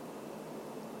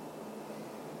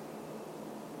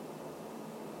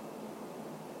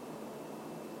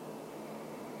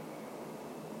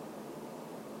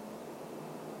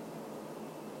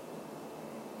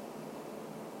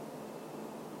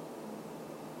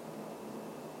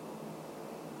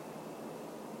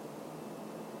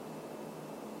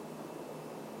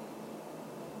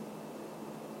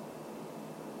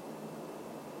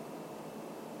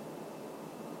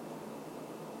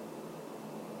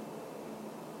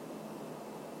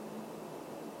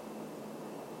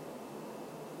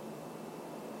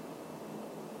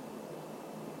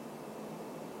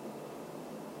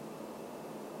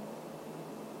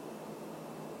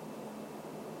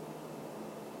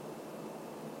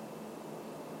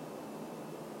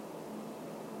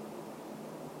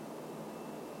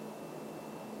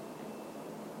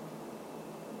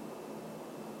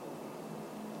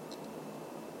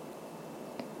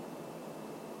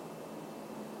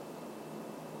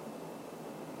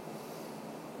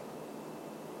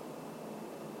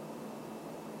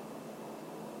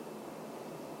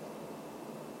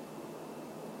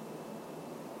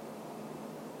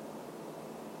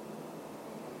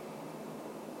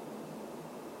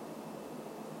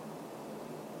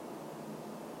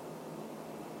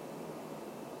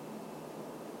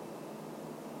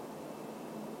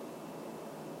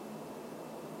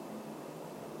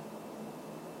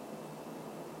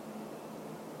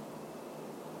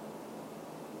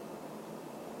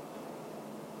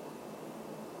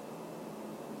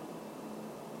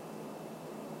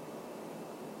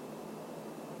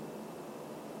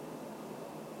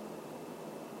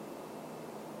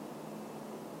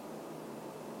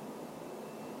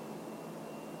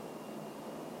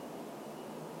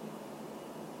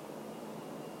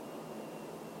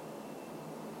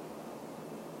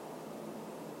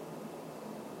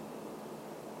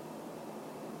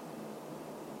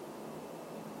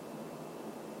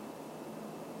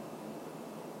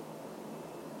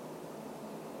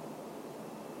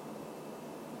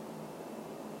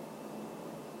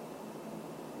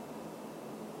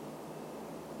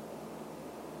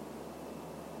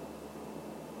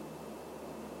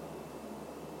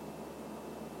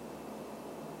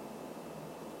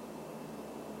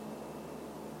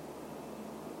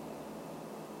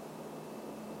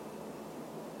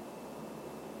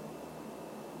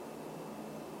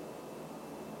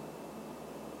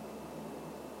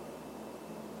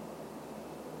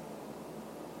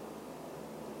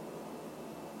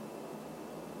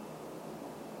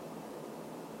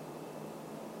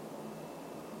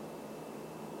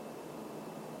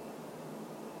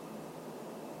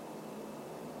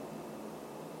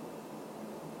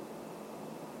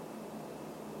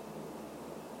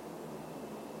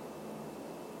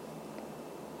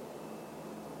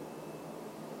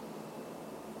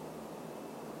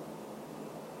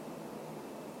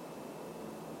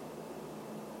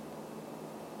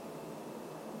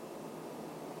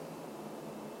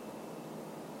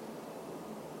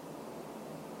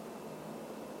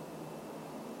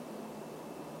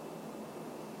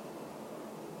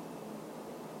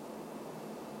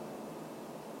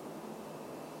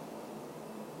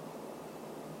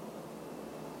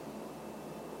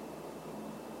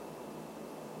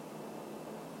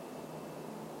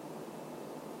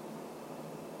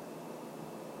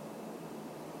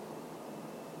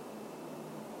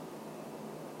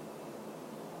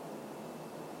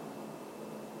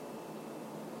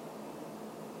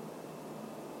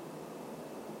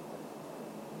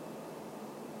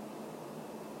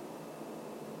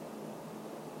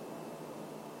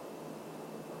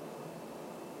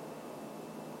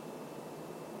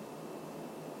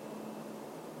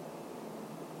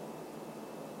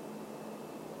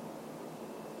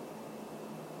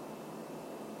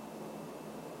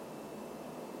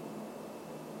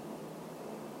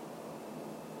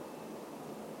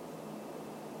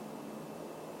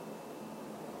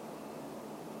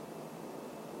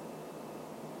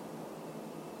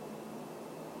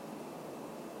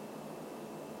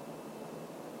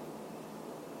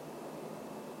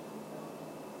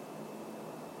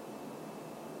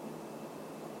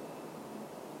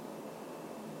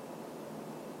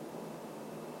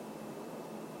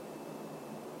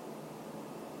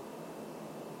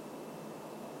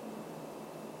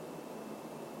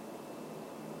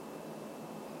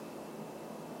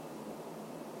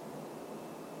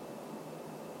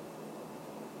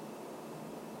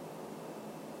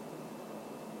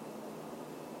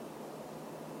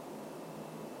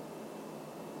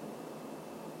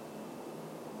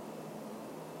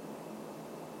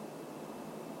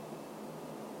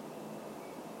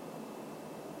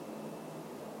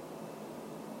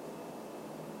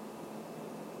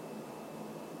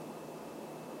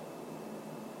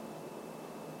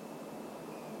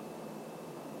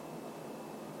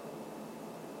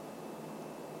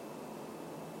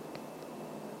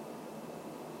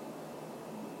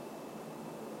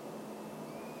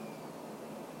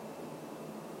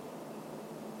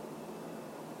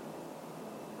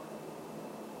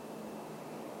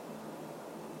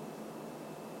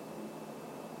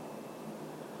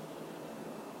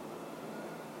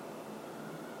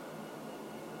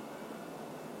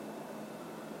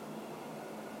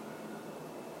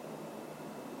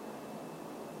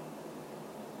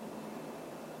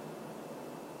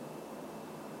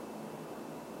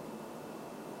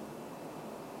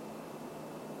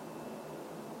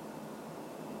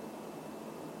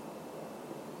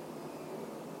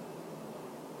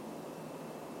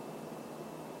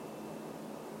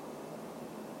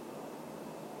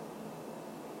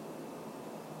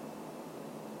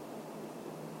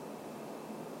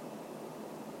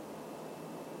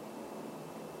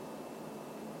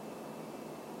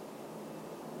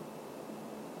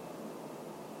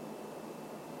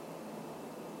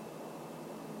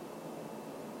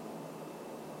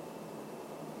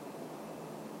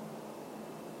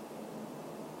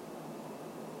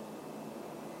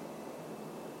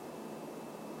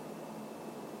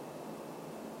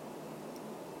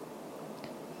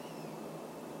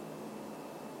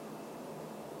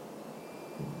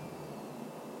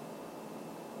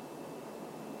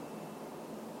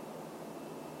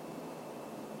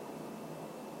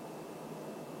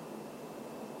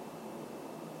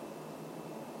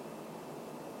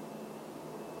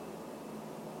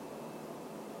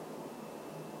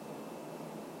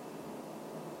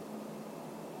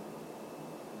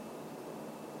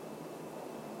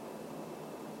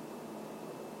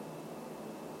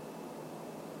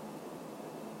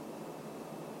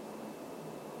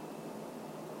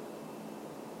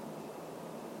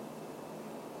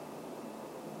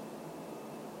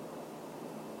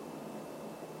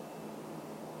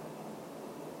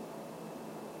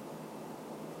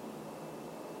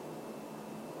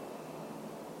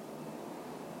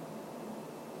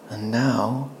 And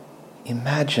now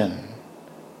imagine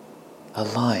a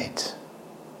light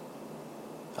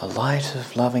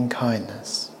of loving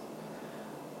kindness,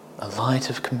 a light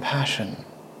of compassion,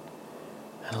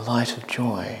 and a light of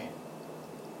joy,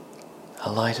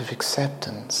 a light of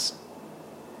acceptance.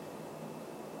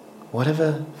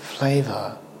 Whatever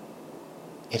flavor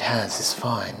it has is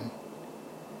fine.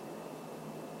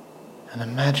 And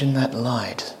imagine that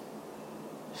light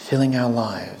filling our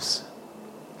lives.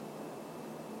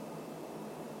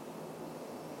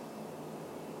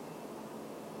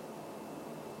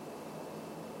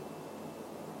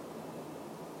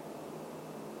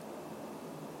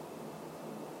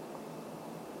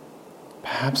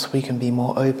 Perhaps we can be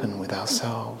more open with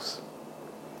ourselves.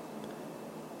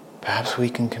 Perhaps we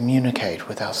can communicate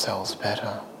with ourselves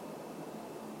better.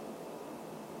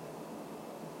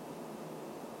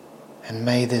 And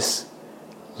may this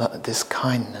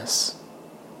kindness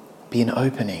be an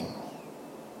opening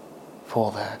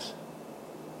for that.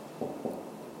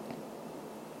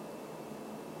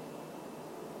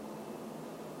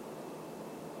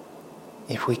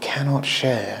 If we cannot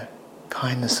share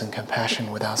kindness and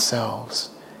compassion with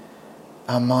ourselves,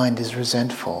 our mind is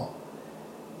resentful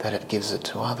that it gives it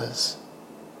to others.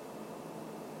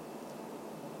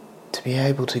 To be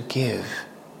able to give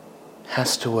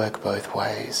has to work both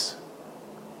ways,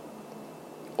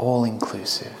 all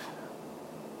inclusive.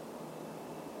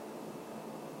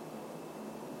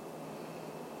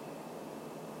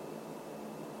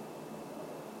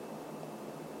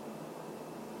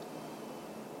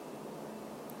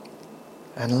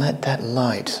 And let that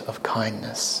light of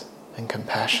kindness and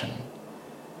compassion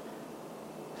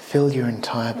fill your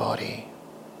entire body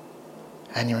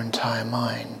and your entire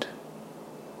mind.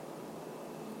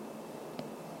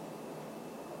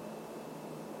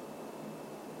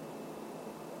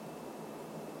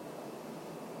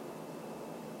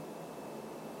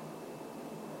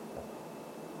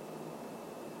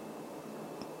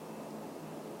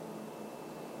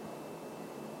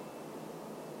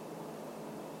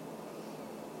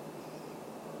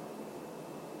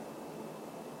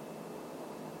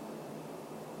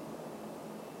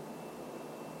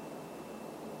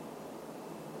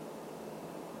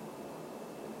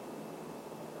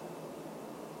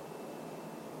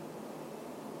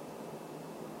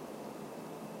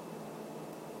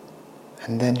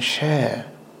 And then share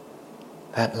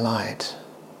that light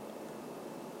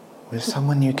with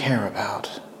someone you care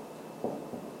about.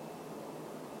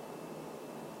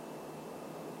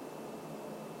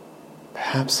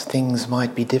 Perhaps things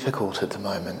might be difficult at the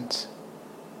moment,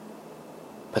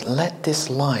 but let this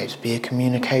light be a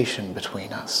communication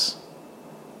between us.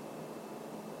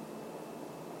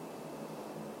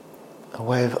 A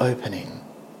way of opening.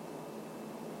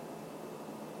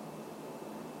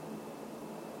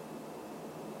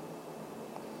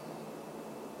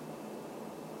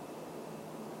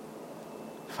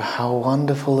 For how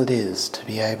wonderful it is to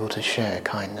be able to share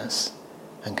kindness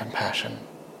and compassion.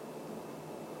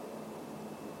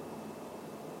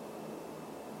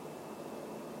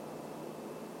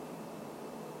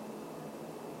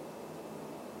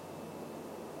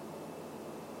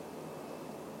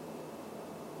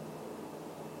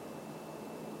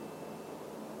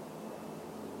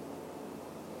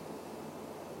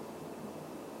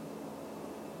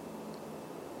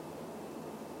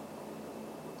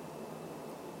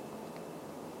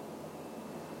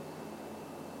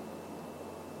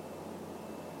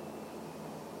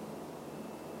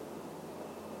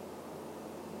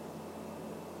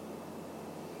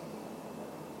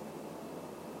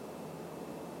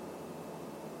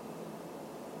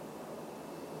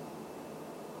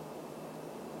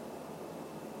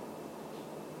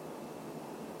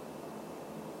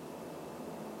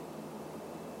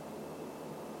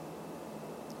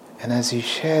 And as you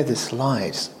share this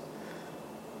light,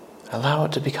 allow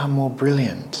it to become more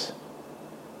brilliant,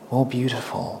 more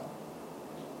beautiful.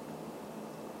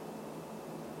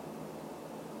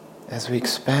 As we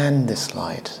expand this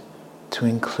light to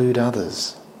include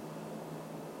others,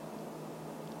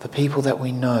 the people that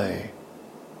we know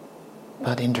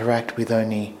but interact with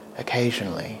only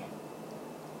occasionally,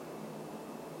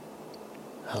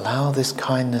 allow this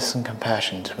kindness and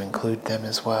compassion to include them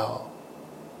as well.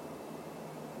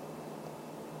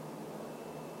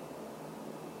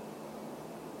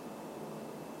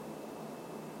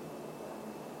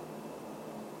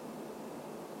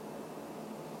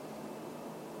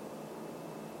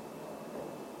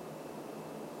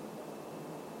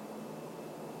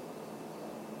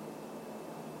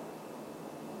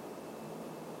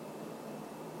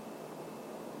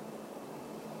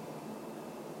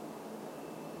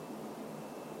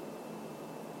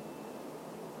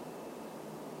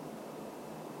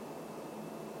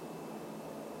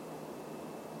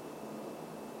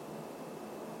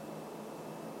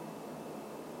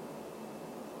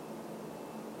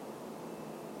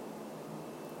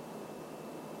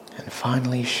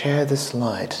 finally share this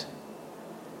light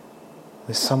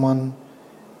with someone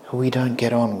who we don't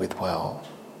get on with well,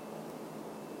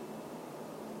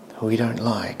 who we don't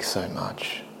like so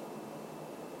much.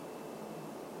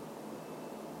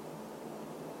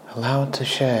 Allow it to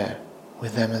share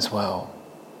with them as well.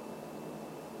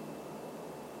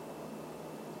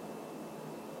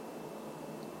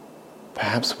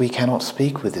 Perhaps we cannot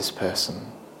speak with this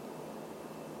person.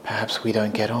 Perhaps we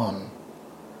don't get on.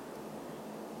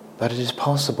 But it is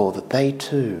possible that they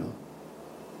too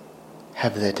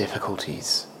have their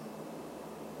difficulties,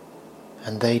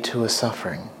 and they too are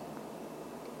suffering.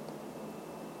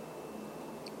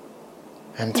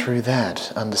 And through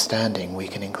that understanding we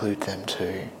can include them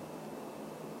too.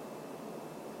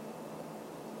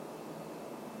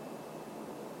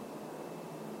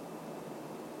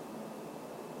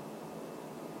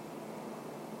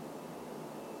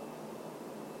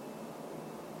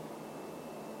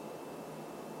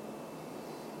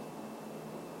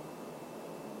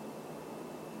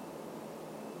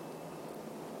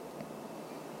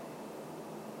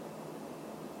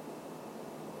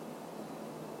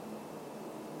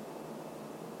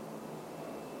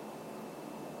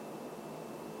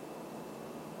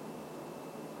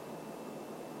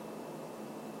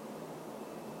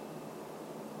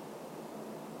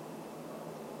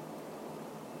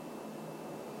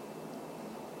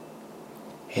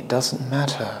 It doesn't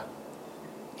matter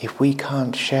if we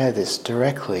can't share this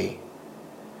directly,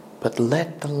 but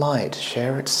let the light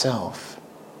share itself.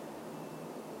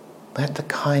 Let the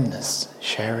kindness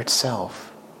share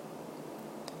itself,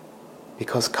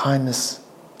 because kindness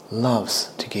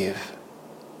loves to give.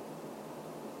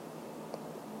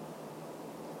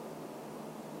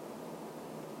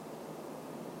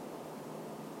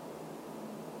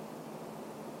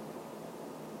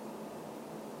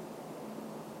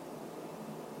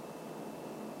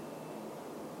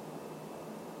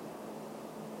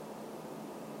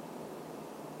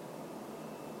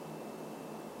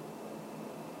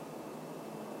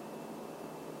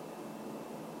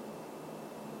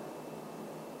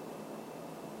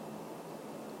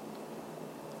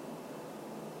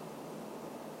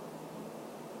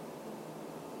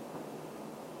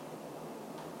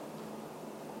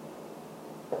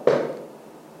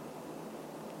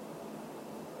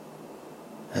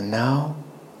 And now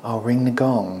I'll ring the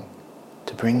gong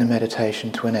to bring the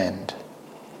meditation to an end.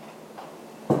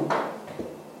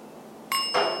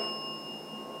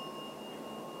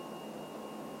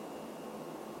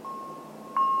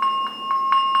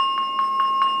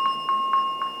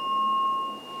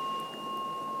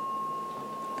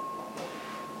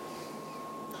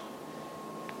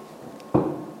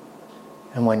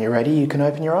 And when you're ready, you can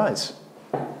open your eyes.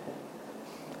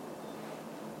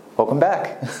 Welcome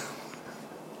back.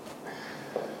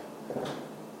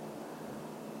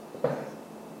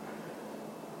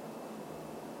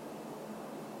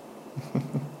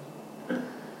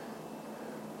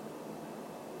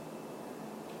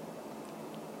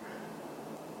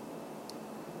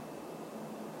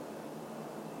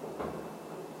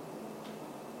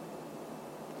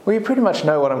 Well, you pretty much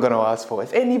know what I'm going to ask for.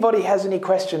 If anybody has any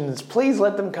questions, please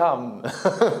let them come.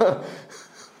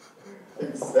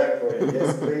 Exactly.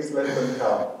 Yes, please let them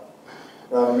come.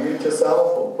 Now mute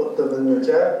yourself or put them in the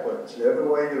chat, whichever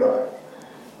way you like.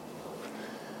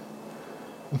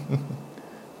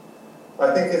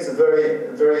 I think it's a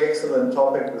very, very excellent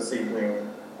topic this evening,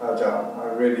 Ajahn.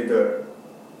 I really do.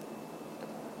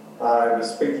 I was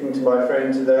speaking to my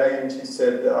friend today and she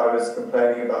said that I was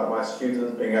complaining about my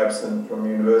students being absent from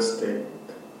university,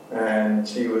 and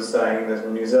she was saying that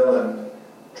in New Zealand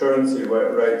truancy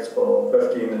rates for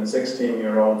 15 and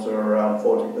 16-year-olds are around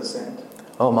 40%.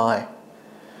 Oh my.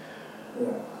 Yeah.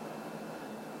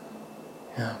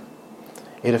 Yeah.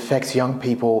 It affects young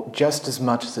people just as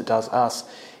much as it does us.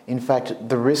 In fact,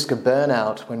 the risk of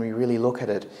burnout, when we really look at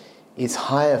it, is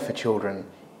higher for children,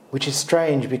 which is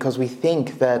strange because we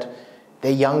think that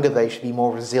they're younger, they should be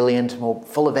more resilient, more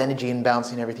full of energy and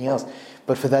bouncy and everything else.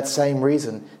 But for that same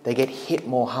reason, they get hit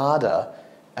more harder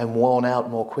and worn out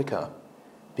more quicker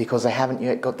because they haven't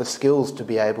yet got the skills to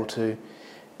be able to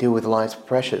deal with life's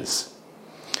pressures.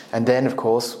 And then, of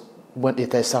course, if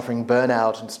they're suffering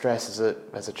burnout and stress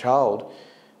as a child,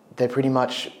 they're pretty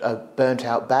much a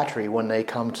burnt-out battery when they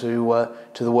come to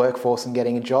the workforce and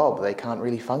getting a job. They can't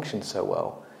really function so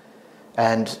well.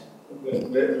 And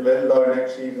let alone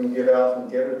actually even get out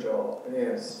and get a job.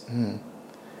 Yes.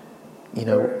 You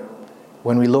know,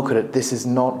 when we look at it, this is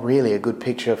not really a good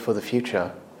picture for the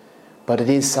future, but it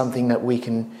is something that we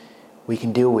can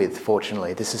deal with,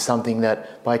 fortunately. This is something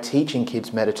that, by teaching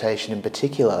kids meditation in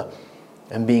particular,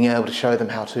 and being able to show them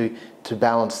how to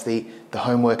balance the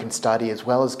homework and study as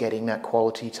well as getting that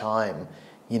quality time,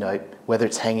 you know, whether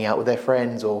it's hanging out with their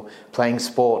friends or playing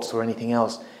sports or anything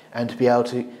else, and to be able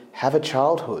to have a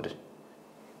childhood.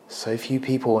 So few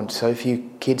people and so few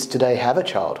kids today have a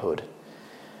childhood.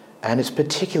 And it's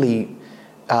particularly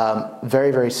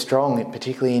very, very strong,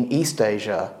 particularly in East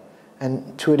Asia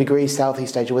and to a degree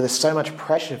Southeast Asia, where there's so much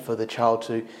pressure for the child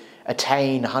to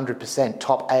attain 100%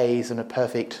 top A's and a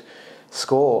perfect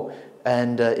score,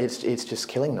 and it's just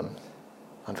killing them,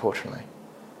 unfortunately.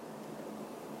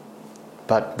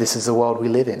 But this is the world we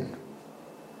live in.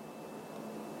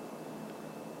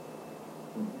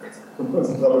 It's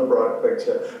not a bright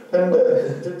picture.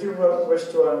 Linda, did you wish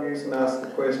to unmute and ask a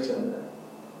question?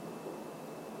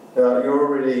 You're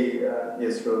already,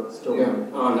 yes, you're still... Yeah.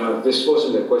 Oh no, this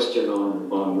wasn't a question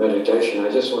on meditation.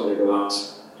 I just wanted to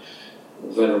ask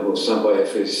Venerable Sampa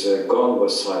if his gong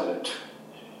was silent.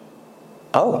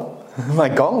 Oh, my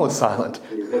gong was silent.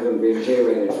 You haven't been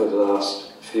hearing it for the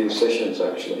last few sessions,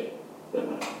 actually.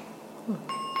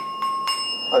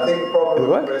 I think the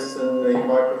problem rests in the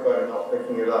microphone not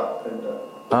picking it up.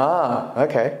 Ah,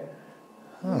 okay.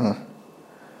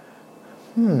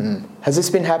 Has this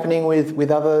been happening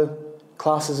with other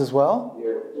classes as well?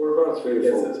 Yeah, we're about 3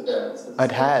 or 4 weeks.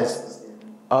 It has.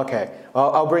 Okay.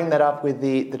 Well, I'll bring that up with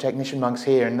the technician monks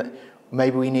here, and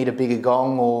maybe we need a bigger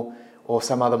gong or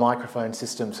some other microphone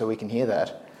system so we can hear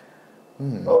that.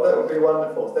 Oh, that would be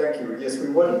wonderful. Thank you. Yes, we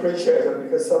would appreciate it,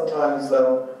 because sometimes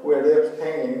we're left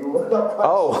hanging. We're not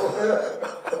quite sure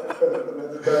whether the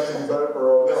meditation's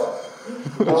over or not.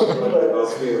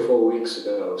 About 3 or 4 weeks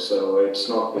ago, so it's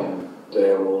not been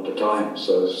there all the time.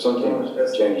 So something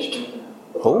has changed.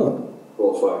 4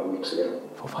 or 5 weeks ago.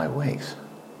 4 or 5 weeks.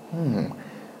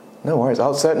 No worries.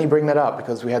 I'll certainly bring that up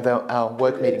because we have our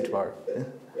work meeting tomorrow. Yeah,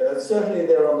 it's certainly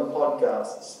there on the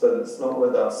podcasts, but it's not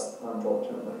with us,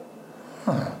 unfortunately.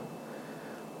 Huh.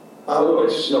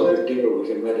 It's no big deal. We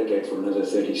can meditate for another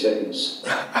 30 seconds.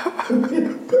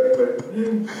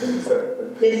 Exactly.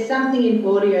 There's something in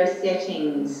audio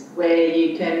settings where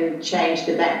you can change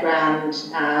the background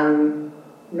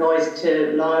noise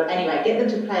to low. Anyway, get them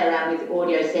to play around with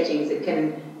audio settings. It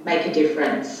can make a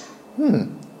difference.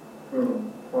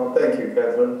 Well, thank you,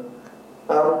 Catherine.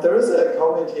 There is a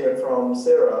comment here from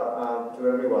Sarah to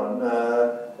everyone,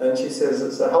 and she says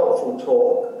it's a helpful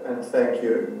talk and thank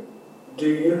you. Do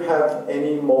you have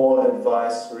any more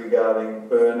advice regarding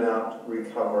burnout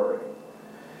recovery?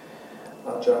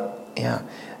 Ajahn. Yeah.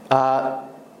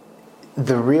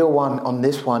 The real one on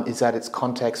this one is that it's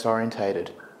context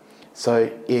orientated.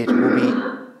 So it will be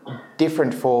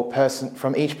different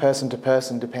from each person to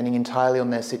person depending entirely on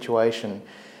their situation.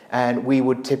 And we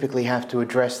would typically have to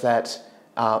address that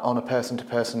on a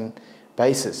person-to-person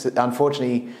basis.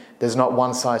 Unfortunately, there's not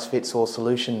one-size-fits-all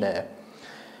solution there.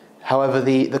 However,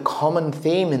 the common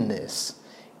theme in this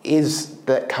is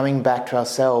that coming back to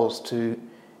ourselves to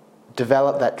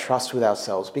develop that trust with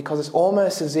ourselves, because it's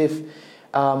almost as if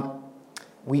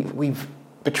we've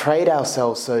betrayed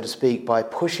ourselves, so to speak, by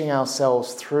pushing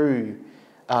ourselves through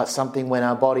something when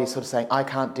our body is sort of saying, I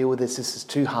can't deal with this is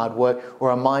too hard work,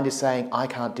 or our mind is saying, I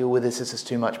can't deal with this is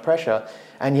too much pressure,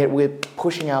 and yet we're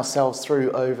pushing ourselves through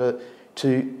over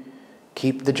to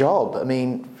keep the job. I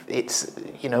mean, it's,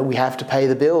 we have to pay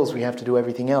the bills, we have to do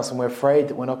everything else, and we're afraid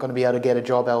that we're not going to be able to get a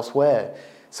job elsewhere.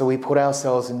 So we put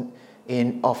ourselves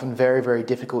in often very, very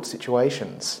difficult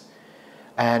situations.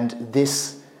 And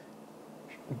this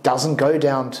doesn't go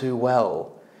down too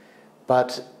well,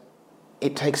 but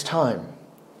it takes time.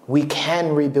 We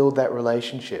can rebuild that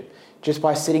relationship just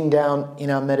by sitting down in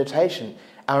our meditation.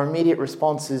 Our immediate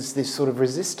response is this sort of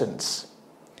resistance.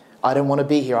 I don't want to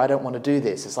be here. I don't want to do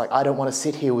this. It's like, I don't want to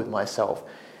sit here with myself.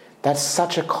 That's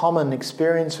such a common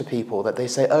experience for people that they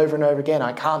say over and over again,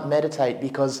 I can't meditate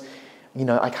because,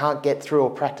 I can't get through or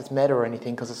practice metta or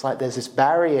anything because it's like there's this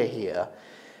barrier here.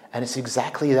 And it's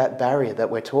exactly that barrier that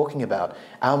we're talking about.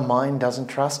 Our mind doesn't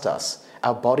trust us.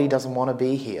 Our body doesn't want to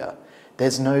be here.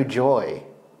 There's no joy.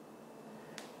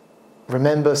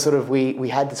 Remember, we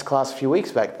had this class a few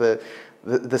weeks back,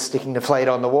 the sticking the plate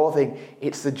on the wall thing.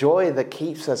 It's the joy that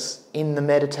keeps us in the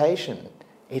meditation.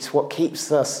 It's what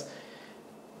keeps us,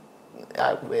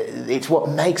 it's what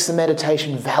makes the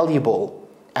meditation valuable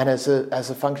and as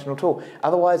a functional tool.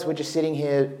 Otherwise, we're just sitting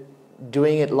here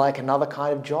doing it like another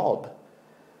kind of job.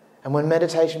 And when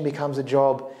meditation becomes a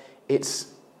job,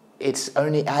 it's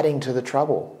only adding to the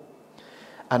trouble.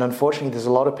 And unfortunately, there's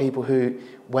a lot of people who,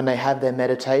 when they have their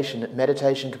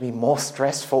meditation can be more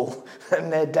stressful than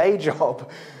their day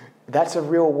job. That's a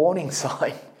real warning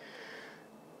sign.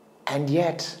 And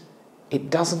yet, it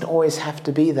doesn't always have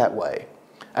to be that way.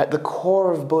 At the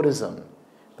core of Buddhism,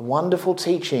 the wonderful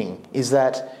teaching is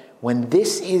that when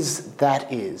this is,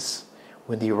 that is.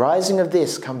 When the arising of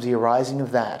this comes the arising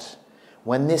of that.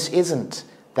 When this isn't,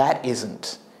 that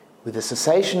isn't. With the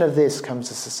cessation of this comes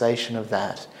the cessation of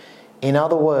that. In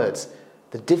other words,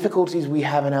 the difficulties we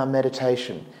have in our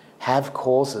meditation have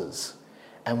causes,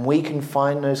 and we can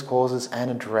find those causes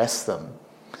and address them.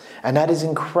 And that is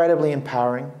incredibly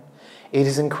empowering. It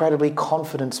is incredibly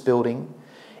confidence building.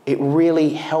 It really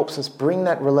helps us bring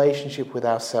that relationship with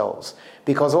ourselves,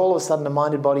 because all of a sudden the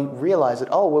mind and body realize that,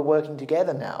 oh, we're working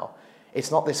together now. It's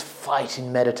not this fight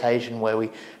in meditation where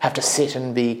we have to sit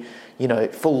and be,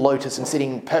 full lotus and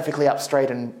sitting perfectly up straight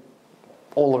and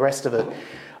all the rest of it.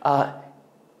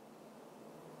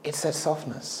 It's that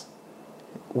softness.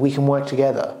 We can work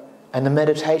together, and the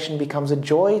meditation becomes a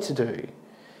joy to do.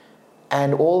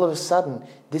 And all of a sudden,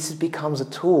 this becomes a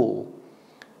tool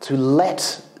to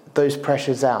let those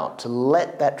pressures out, to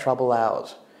let that trouble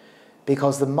out.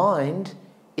 Because the mind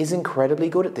is incredibly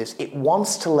good at this. It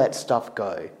wants to let stuff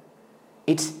go.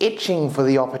 It's itching for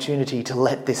the opportunity to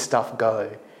let this stuff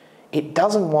go. It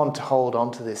doesn't want to hold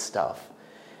on to this stuff.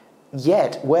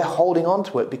 Yet, we're holding on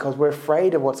to it because we're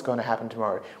afraid of what's going to happen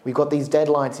tomorrow. We've got these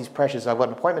deadlines, these pressures. I've got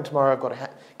an appointment tomorrow, I've got to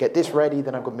get this ready,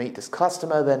 then I've got to meet this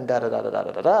customer, then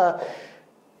da-da-da-da-da-da-da.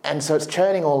 And so it's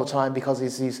churning all the time because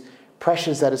there's these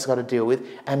pressures that it's got to deal with,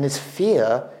 and this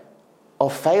fear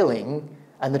of failing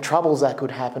and the troubles that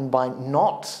could happen by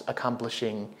not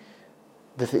accomplishing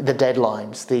the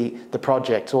deadlines, the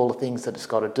projects, all the things that it's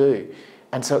got to do.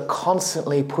 And so it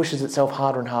constantly pushes itself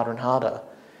harder and harder and harder.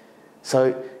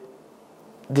 So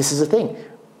this is the thing.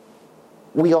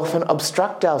 We often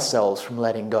obstruct ourselves from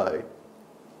letting go.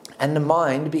 And the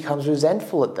mind becomes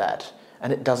resentful at that,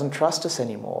 and it doesn't trust us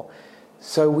anymore.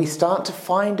 So we start to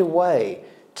find a way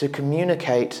to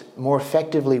communicate more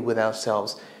effectively with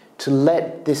ourselves, to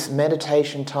let this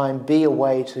meditation time be a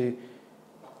way to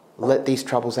let these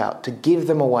troubles out, to give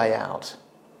them a way out.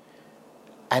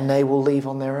 And they will leave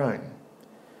on their own.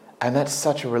 And that's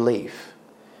such a relief.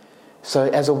 So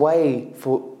as a way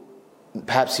for,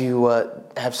 perhaps you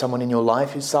have someone in your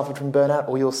life who's suffered from burnout,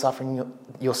 or you're suffering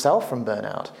yourself from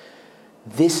burnout,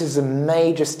 this is a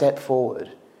major step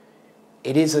forward.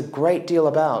 It is a great deal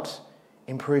about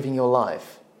improving your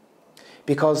life.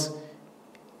 Because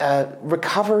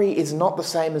recovery is not the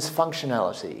same as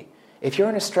functionality. If you're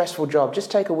in a stressful job, just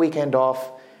take a weekend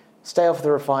off, stay off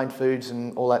the refined foods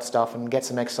and all that stuff and get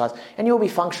some exercise, and you'll be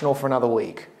functional for another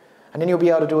week. And then you'll be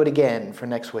able to do it again for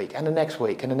next week, and the next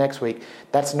week, and the next week.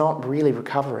 That's not really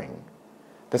recovering.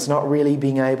 That's not really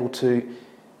being able to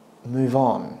move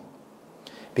on.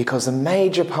 Because a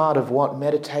major part of what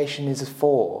meditation is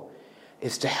for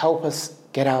is to help us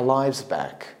get our lives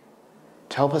back,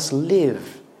 to help us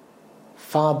live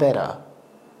far better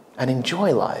and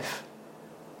enjoy life,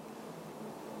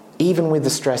 even with the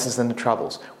stresses and the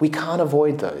troubles. We can't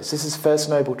avoid those. This is First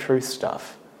Noble Truth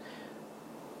stuff.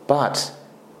 But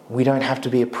we don't have to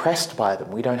be oppressed by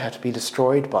them. We don't have to be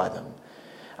destroyed by them.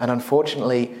 And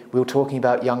unfortunately, we were talking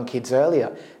about young kids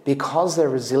earlier, because their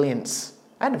resilience,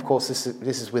 and of course this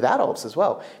is with adults as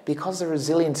well, because their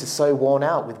resilience is so worn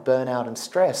out with burnout and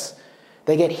stress,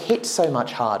 they get hit so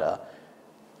much harder.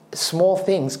 Small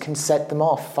things can set them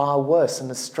off far worse, and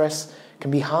the stress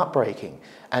can be heartbreaking.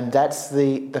 And that's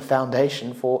the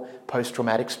foundation for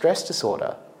post-traumatic stress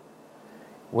disorder,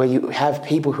 where you have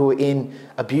people who are in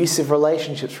abusive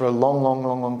relationships for a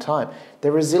long time.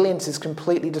 Their resilience is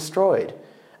completely destroyed.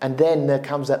 And then there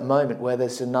comes that moment where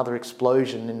there's another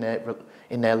explosion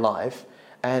in their life,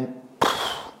 and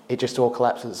it just all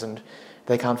collapses and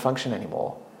they can't function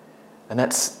anymore. And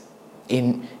that's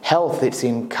in health, it's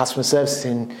in customer service, it's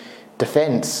in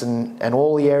defence, and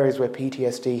all the areas where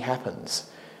PTSD happens.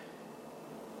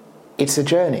 It's a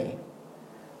journey,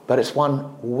 but it's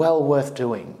one well worth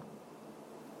doing.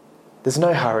 There's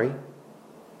no hurry,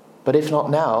 but if not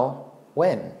now,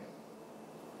 when?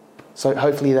 So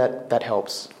hopefully that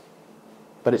helps.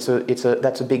 But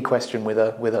that's a big question with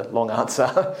a long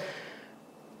answer.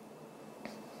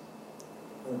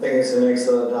 I think it's an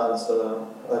excellent answer,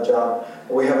 Ajahn.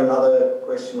 We have another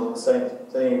question on the same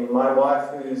theme. My wife,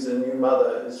 who's a new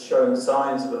mother, is showing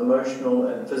signs of emotional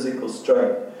and physical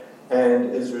strain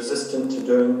and is resistant to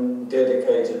doing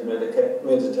dedicated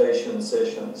meditation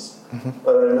sessions. Mm-hmm.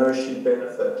 But I know she'd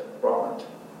benefit from it.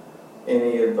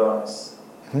 Any advice?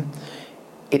 Mm-hmm.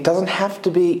 It doesn't have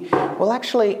to be... Well,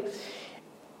 actually,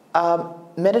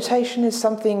 meditation is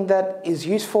something that is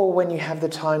useful when you have the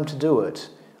time to do it.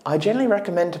 I generally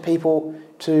recommend to people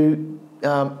to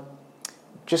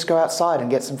just go outside and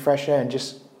get some fresh air and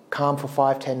just calm for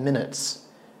 5-10 minutes.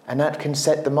 And that can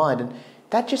set the mind. And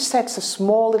that just sets a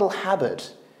small little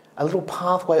habit, a little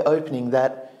pathway opening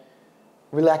that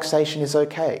relaxation is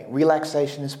okay,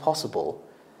 relaxation is possible.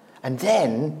 And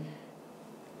then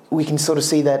we can sort of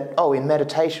see that, in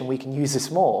meditation we can use this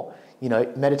more.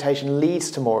 Meditation leads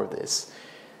to more of this.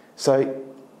 So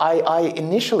I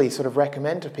initially sort of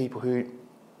recommend to people who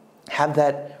have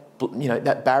that,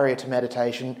 that barrier to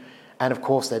meditation, and of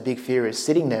course their big fear is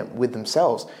sitting there with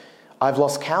themselves. I've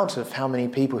lost count of how many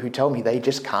people who tell me they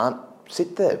just can't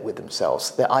sit there with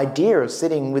themselves. The idea of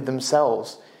sitting with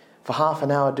themselves for half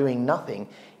an hour doing nothing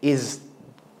is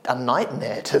a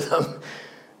nightmare to them.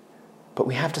 But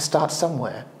we have to start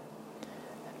somewhere.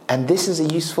 And this is a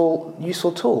useful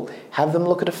tool. Have them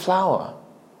look at a flower.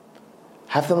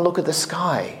 Have them look at the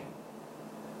sky.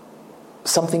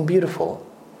 Something beautiful.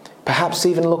 Perhaps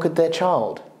even look at their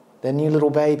child, their new little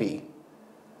baby,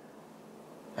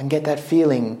 and get that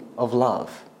feeling of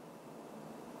love.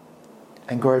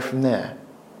 And grow from there.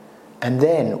 And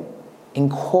then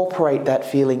incorporate that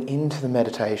feeling into the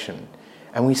meditation.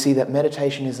 And we see that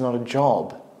meditation is not a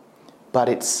job, but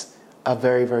it's a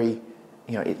very, very,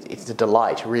 it's a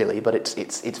delight really, but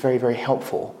it's very, very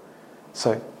helpful.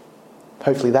 So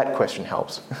hopefully that question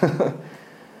helps. That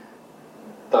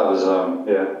was,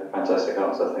 fantastic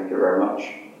answer. Thank you very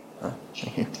much.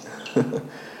 Thank you.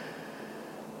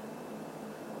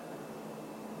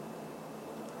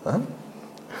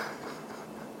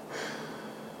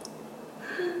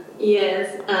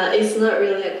 Yes, it's not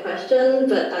really a question,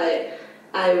 but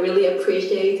I really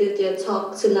appreciated your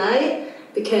talk tonight,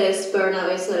 because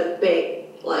burnout is a big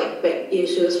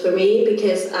issues for me,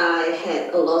 because I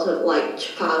had a lot of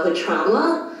childhood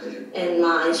trauma, and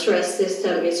my stress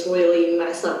system is really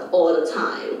messed up all the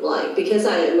time. Because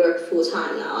I work full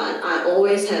time now, and I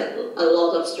always have a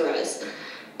lot of stress,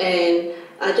 and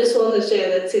I just want to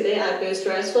share that today I feel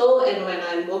stressful, and when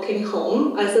I'm walking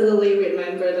home, I suddenly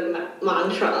remember the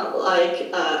mantra,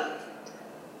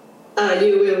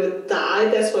 you will die,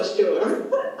 that's for sure.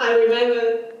 I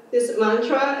remember this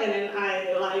mantra, and then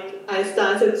I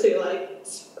started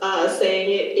to saying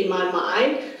it in my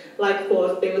mind,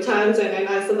 for a few times, and then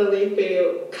I suddenly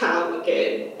feel calm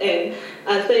again. And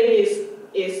I think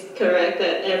it's correct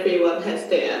that everyone has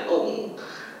their own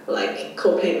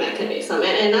coping mechanism.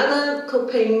 And another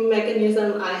coping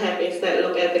mechanism I have is that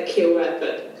look at the Q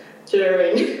rapid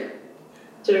during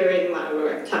my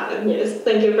work time. Yes,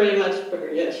 thank you very much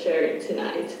for your sharing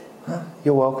tonight.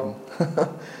 You're welcome.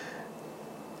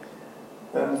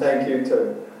 Thank you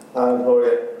too,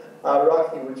 Gloria.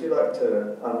 Rocky, would you like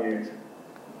to unmute?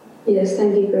 Yes,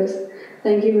 thank you, Chris.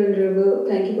 Thank you, Venerable.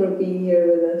 Thank you for being here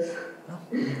with us.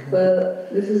 Well,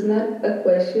 this is not a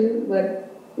question, but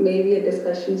maybe a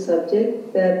discussion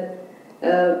subject that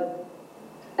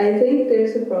I think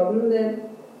there's a problem that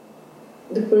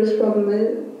the first problem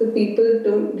is the people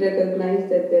don't recognize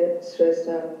that they're stressed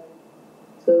out.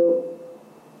 So,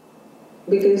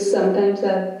 because sometimes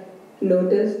I've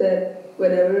noticed that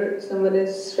whenever someone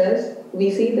is stressed,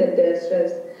 we see that they're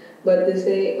stressed, but they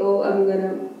say,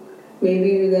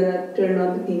 maybe we're gonna turn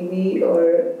on the TV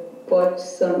or watch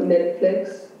some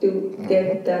Netflix to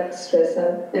get that stress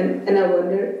out. And I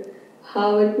wonder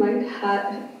how it might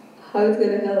how it's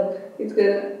gonna help. It's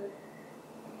gonna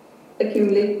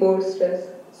accumulate more stress.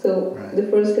 So the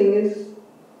first thing is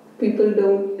people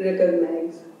don't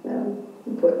recognize.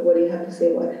 What do you have to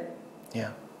say about it?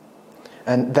 Yeah.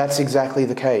 And that's exactly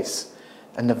the case.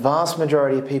 And the vast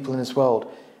majority of people in this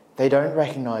world, they don't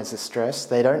recognize the stress.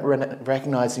 They don't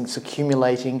recognize it's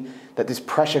accumulating, that this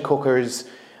pressure cooker is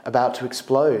about to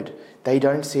explode. They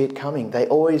don't see it coming. They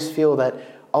always feel that,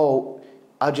 I'll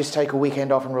just take a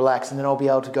weekend off and relax, and then I'll be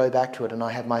able to go back to it and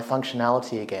I have my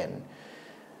functionality again.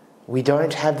 We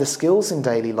don't have the skills in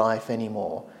daily life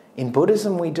anymore. In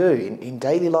Buddhism we do. In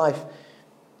daily life,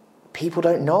 people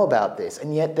don't know about this,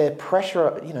 and yet they're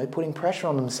putting pressure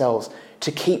on themselves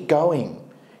to keep going,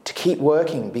 to keep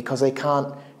working, because they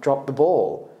can't drop the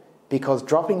ball. Because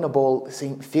dropping the ball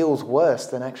feels worse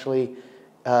than actually,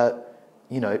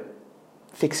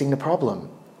 fixing the problem.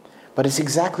 But it's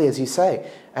exactly as you say.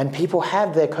 And people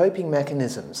have their coping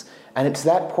mechanisms. And it's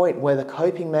that point where the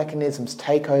coping mechanisms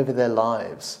take over their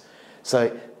lives.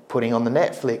 So putting on the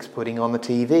Netflix, putting on the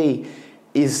TV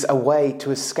is a way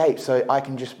to escape. So I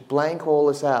can just blank all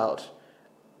this out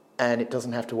and it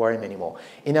doesn't have to worry me anymore.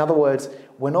 In other words,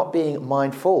 we're not being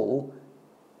mindful,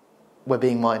 we're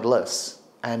being mindless.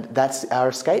 And that's our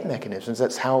escape mechanisms.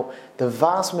 That's how the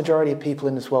vast majority of people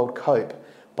in this world cope,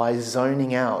 by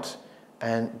zoning out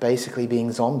and basically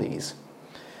being zombies.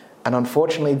 And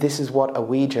unfortunately, this is what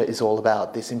avijja is all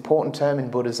about. This important term in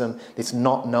Buddhism, this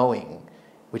not knowing,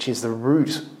 which is the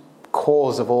root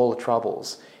cause of all the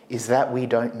troubles, is that we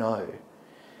don't know.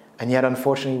 And yet,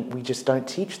 unfortunately, we just don't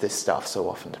teach this stuff so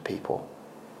often to people.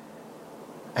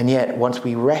 And yet, once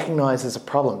we recognize there's a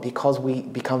problem, because we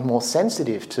become more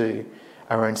sensitive to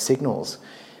our own signals,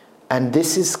 and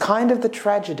this is kind of the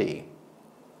tragedy,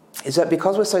 is that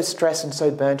because we're so stressed and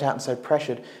so burnt out and so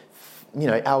pressured,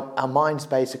 our mind's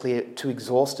basically too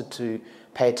exhausted to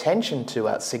pay attention to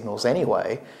our signals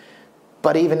anyway.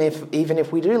 But even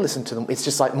if we do listen to them, it's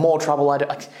just like more trouble.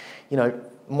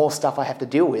 More stuff I have to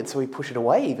deal with, so we push it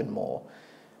away even more,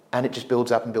 and it just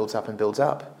builds up and builds up and builds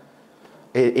up.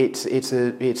 It's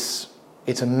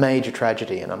a major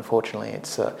tragedy, and unfortunately,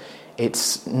 it's a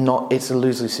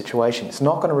lose-lose situation. It's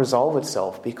not going to resolve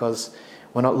itself because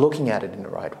we're not looking at it in the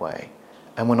right way,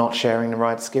 and we're not sharing the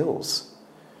right skills,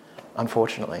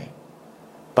 unfortunately.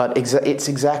 But it's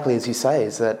exactly as you say,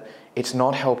 is that it's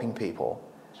not helping people,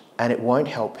 and it won't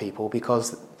help people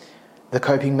because the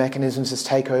coping mechanisms just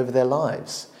take over their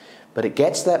lives. But it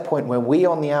gets to that point where we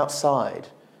on the outside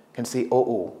can see,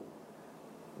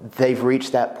 they've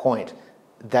reached that point.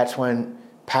 That's when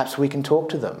perhaps we can talk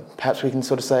to them. Perhaps we can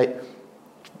sort of say,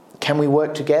 can we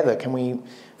work together? Can we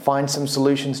find some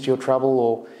solutions to your trouble?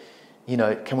 Or,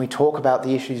 can we talk about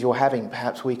the issues you're having?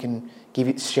 Perhaps we can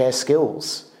share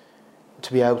skills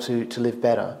to be able to live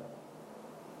better.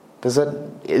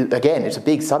 Again, it's a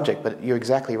big subject, but you're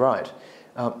exactly right.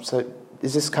 So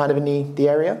is this kind of in the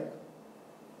area?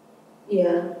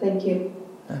 Yeah, thank you.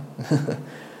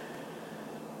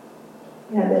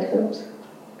 Yeah, that helps.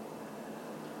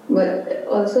 But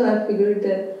also I figured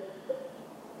that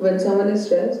when someone is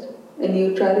stressed and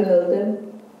you try to help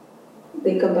them,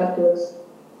 they come back to us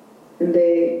and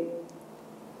they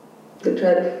try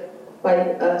to fight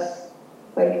with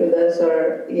us,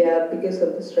 or because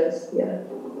of the stress.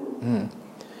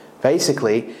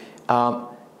 Basically,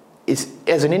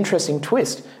 as an interesting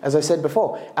twist, as I said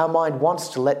before, our mind wants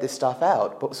to let this stuff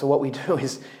out. But so what we do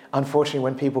is, unfortunately,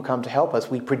 when people come to help us,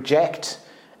 we project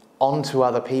onto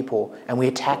other people and we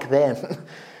attack them.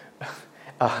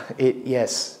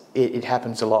 It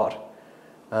happens a lot,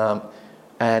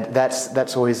 and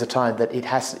that's always the time that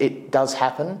it does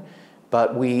happen.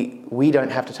 But we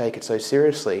don't have to take it so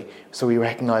seriously. So we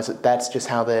recognise that that's just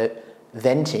how they're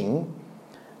venting.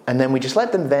 And then we just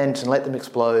let them vent and let them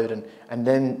explode, and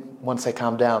then once they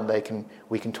calm down,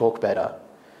 we can talk better.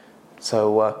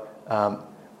 So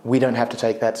we don't have to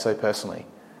take that so personally.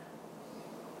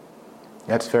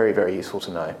 That's very, very useful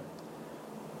to know.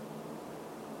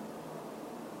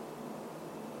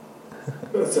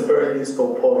 That's a very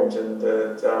useful point, and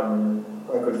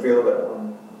I could feel that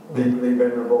one. Deeply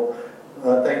venerable.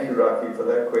 Thank you, Raki, for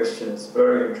that question. It's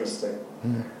very interesting.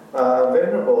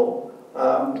 Venerable,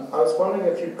 I was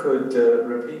wondering if you could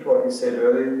repeat what you said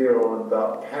earlier on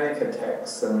about panic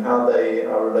attacks and how they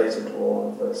are related to all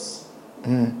of this.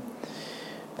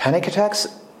 Panic attacks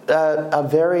are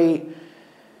very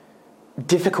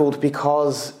difficult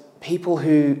because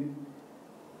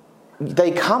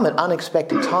they come at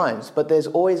unexpected times, but there's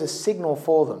always a signal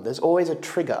for them. There's always a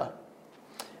trigger.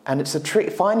 And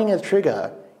finding a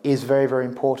trigger is very, very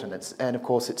important. And of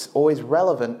course, it's always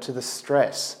relevant to the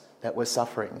stress that we're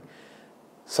suffering.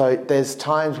 So there's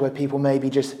times where people may be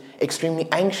just extremely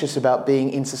anxious about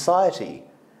being in society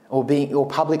or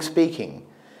public speaking,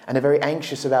 and are very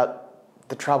anxious about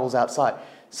the troubles outside.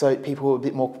 So people are a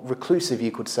bit more reclusive,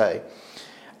 you could say.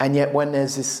 And yet when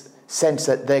there's this sense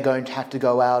that they're going to have to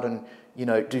go out and,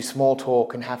 do small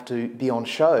talk and have to be on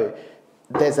show,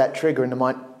 there's that trigger in the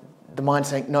mind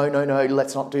saying, no,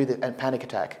 let's not do that, and panic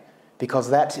attack. Because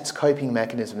that's its coping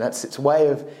mechanism. That's its way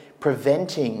of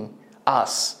preventing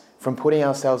us from putting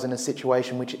ourselves in a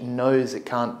situation which it knows it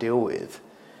can't deal with.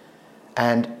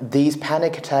 And these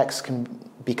panic attacks can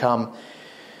become,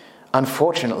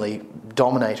 unfortunately,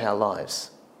 dominate our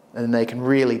lives. And they can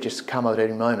really just come at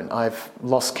any moment. I've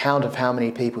lost count of how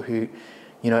many people who,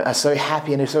 are so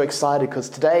happy and are so excited because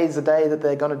today is the day that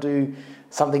they're going to do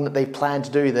something that they've planned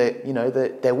to do.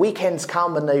 Their weekends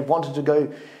come and they've wanted to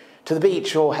go to the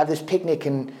beach or have this picnic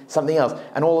and something else.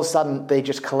 And all of a sudden they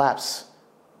just collapse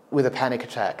with a panic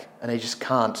attack and they just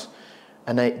can't.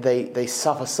 And they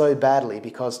suffer so badly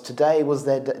because today was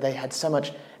they had so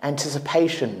much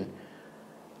anticipation,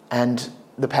 and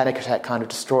the panic attack kind of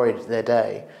destroyed their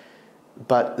day.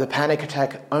 But the panic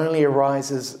attack only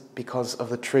arises because of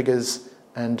the triggers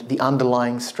and the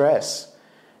underlying stress.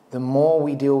 The more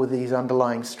we deal with these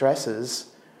underlying stresses,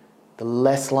 the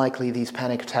less likely these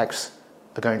panic attacks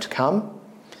are going to come.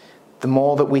 The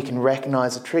more that we can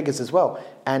recognize the triggers as well,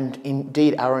 and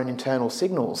indeed our own internal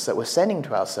signals that we're sending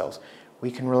to ourselves,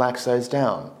 we can relax those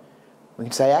down. We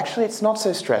can say, actually, it's not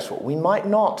so stressful. We might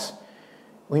not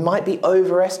we might be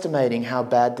overestimating how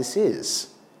bad this is.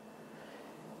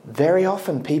 Very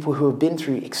often people who have been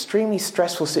through extremely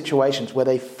stressful situations where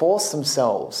they force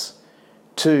themselves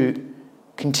to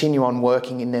continue on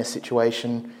working in their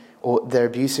situation or their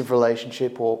abusive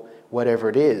relationship or whatever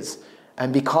it is,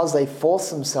 and because they force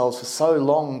themselves for so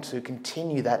long to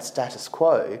continue that status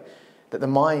quo, that the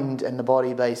mind and the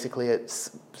body basically are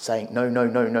saying, no, no,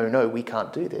 no, no, no, we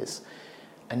can't do this.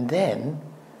 And then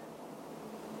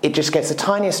it just gets the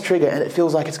tiniest trigger and it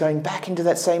feels like it's going back into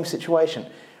that same situation.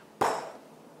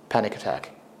 Panic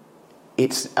attack.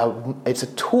 It's a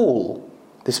tool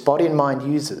this body and mind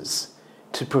uses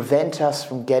to prevent us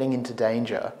from getting into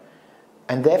danger,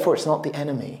 and therefore it's not the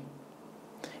enemy.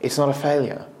 It's not a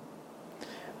failure.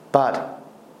 But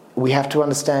we have to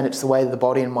understand it's the way the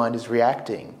body and mind is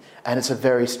reacting, and it's a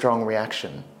very strong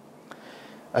reaction.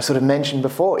 I sort of mentioned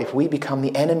before, if we become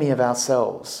the enemy of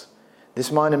ourselves,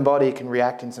 this mind and body can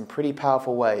react in some pretty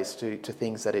powerful ways to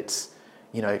things that it's,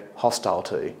 hostile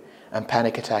to, and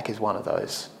panic attack is one of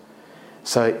those.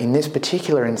 So in this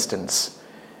particular instance,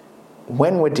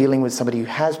 when we're dealing with somebody who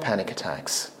has panic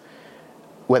attacks,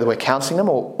 whether we're counselling them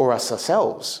or us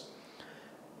ourselves,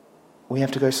 we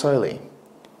have to go slowly.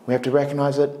 We have to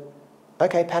recognise that,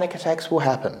 okay, panic attacks will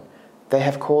happen. They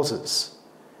have causes.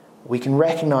 We can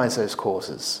recognise those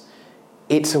causes.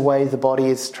 It's a way the body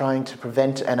is trying to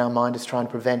prevent, and our mind is trying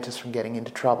to prevent us from getting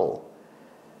into trouble.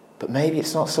 But maybe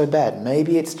it's not so bad.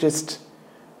 Maybe it's just,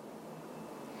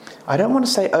 I don't want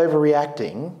to say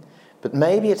overreacting, but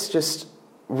maybe it's just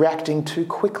reacting too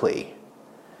quickly.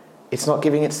 It's not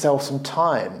giving itself some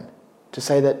time to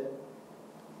say that,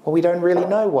 well, we don't really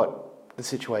know what the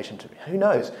situation to be. Who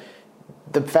knows?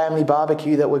 The family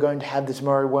barbecue that we're going to have this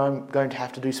tomorrow, where I'm going to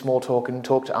have to do small talk and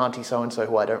talk to auntie so-and-so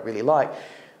who I don't really like,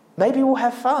 maybe we'll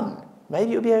have fun.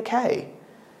 Maybe it'll be okay.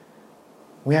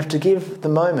 We have to give the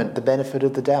moment the benefit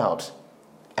of the doubt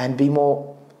and be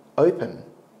more open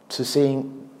to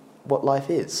seeing what life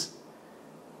is.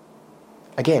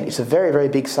 Again, it's a very, very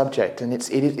big subject, and it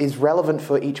is relevant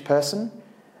for each person,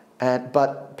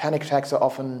 but panic attacks are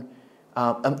often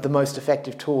the most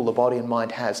effective tool the body and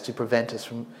mind has to prevent us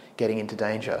from getting into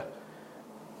danger,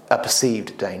 a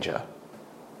perceived danger.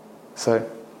 So,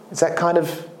 is that kind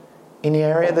of in the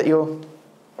area that you're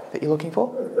looking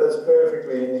for? That's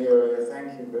perfectly in the area.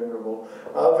 Thank you, Venerable.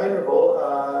 Venerable,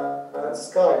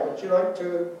 Sky,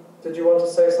 did you want to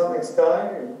say something,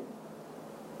 Sky?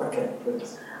 Okay,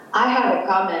 please. I had a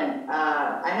comment.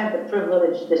 I had the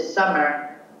privilege this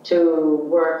summer to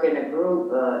work in a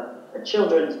group, a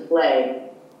children's play,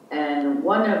 and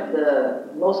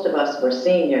most of us were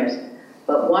seniors,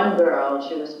 but one girl,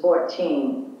 she was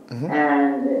 14,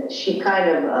 and she kind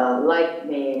of liked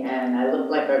me, and I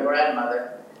looked like her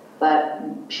grandmother, but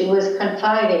she was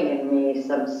confiding in me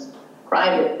some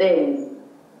private things,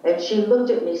 and she looked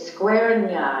at me square in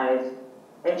the eyes,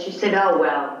 and she said, "Oh,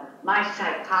 well, my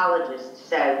psychologist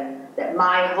said that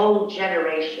my whole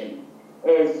generation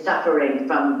is suffering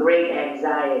from great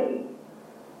anxiety."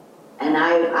 And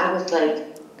I was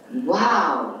like,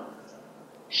 wow,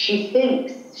 she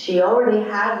thinks she already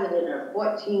has it in her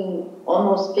 14,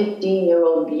 almost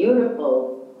 15-year-old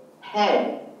beautiful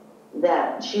head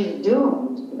that she's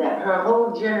doomed, that her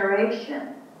whole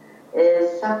generation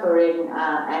is suffering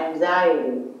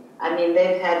anxiety. I mean,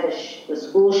 they've had the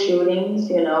school shootings,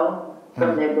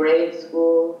 from their grade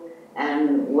school,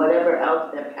 and whatever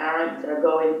else their parents are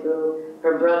going through.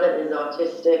 Her brother is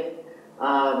autistic,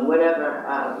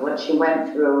 what she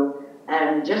went through,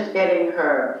 and just getting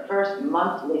her first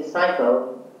monthly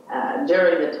cycle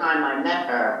during the time I met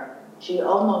her, she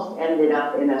almost ended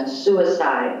up in a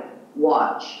suicide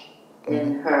watch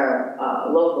in her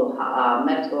local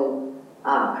mental,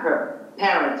 her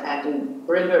parents had to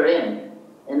bring her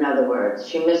in other words.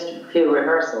 She missed a few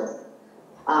rehearsals.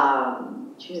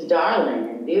 She's darling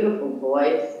and beautiful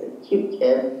voice, a cute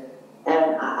kid.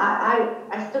 And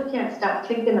I still can't stop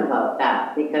thinking about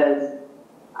that because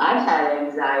I've had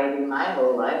anxiety my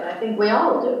whole life. I think we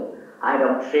all do. I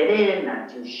don't fit in, I'm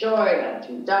too short, I'm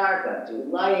too dark, I'm too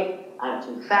light, I'm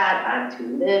too fat, I'm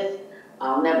too this,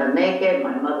 I'll never make it,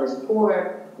 my mother's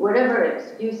poor. Whatever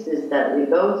excuses that we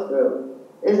go through,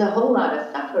 there's a whole lot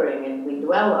of suffering if we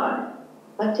dwell on it.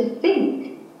 But to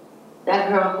think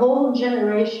that her whole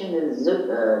generation is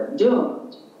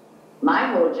doomed.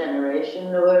 My whole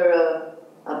generation were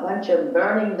a bunch of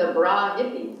burning the bra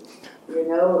hippies,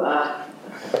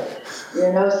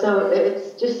 so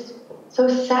it's just so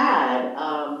sad.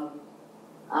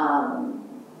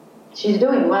 She's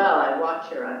doing well, I watch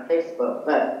her on Facebook,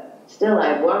 but still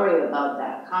I worry about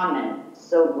that comment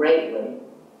so greatly.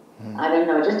 I don't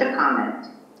know, just a comment.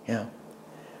 Yeah.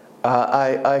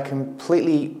 I can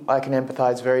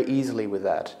empathise very easily with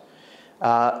that.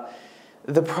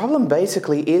 The problem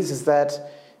basically is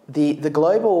that the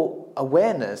global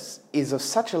awareness is of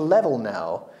such a level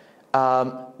now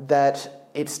that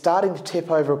it's starting to tip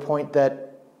over a point that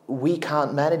we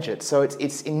can't manage it. So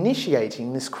it's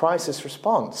initiating this crisis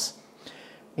response.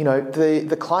 You know,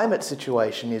 the climate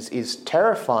situation is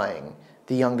terrifying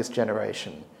the youngest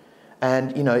generation.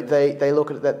 And, you know, they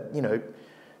look at that, you know,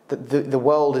 the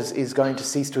world is going to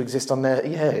cease to exist on their,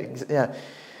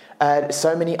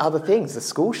 so many other things, the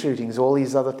school shootings, all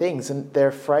these other things, and they're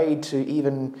afraid to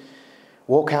even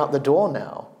walk out the door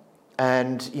now.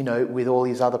 And, you know, with all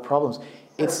these other problems,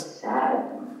 it's sad.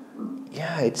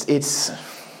 Yeah, this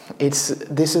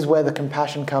is where the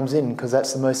compassion comes in, because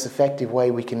that's the most effective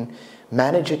way we can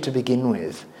manage it to begin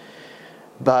with.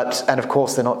 And of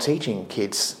course, they're not teaching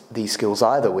kids these skills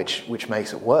either, which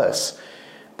makes it worse.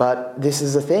 But this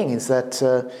is the thing, is that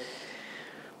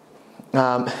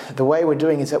the way we're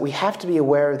doing is that we have to be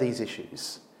aware of these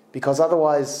issues, because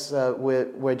otherwise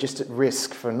we're just at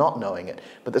risk for not knowing it.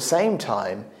 But at the same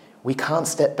time, we can't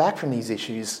step back from these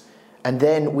issues, and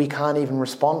then we can't even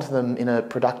respond to them in a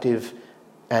productive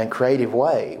and creative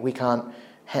way. We can't,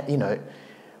 you know,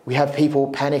 we have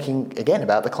people panicking again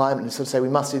about the climate and sort of say we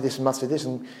must do this and must do this,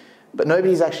 but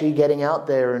nobody's actually getting out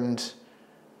there and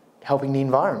helping the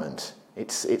environment.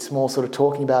 It's more sort of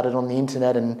talking about it on the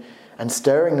internet and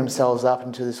stirring themselves up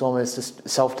into this almost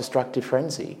self-destructive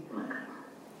frenzy.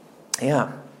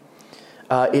 Yeah,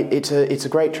 it's a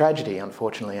great tragedy,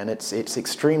 unfortunately, and it's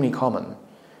extremely common,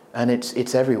 and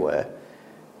it's everywhere.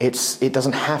 It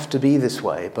doesn't have to be this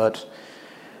way, but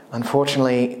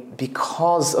unfortunately,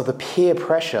 because of the peer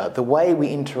pressure, the way we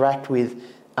interact with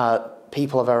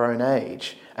people of our own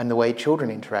age and the way children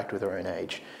interact with their own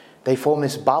age, they form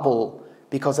this bubble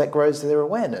because that grows their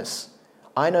awareness.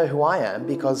 I know who I am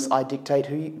because I dictate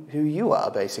who you are,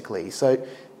 basically. So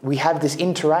we have this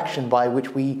interaction by which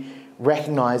we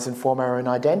recognise and form our own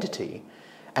identity.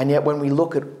 And yet when we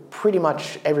look at pretty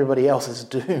much everybody else as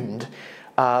doomed,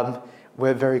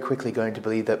 we're very quickly going to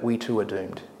believe that we too are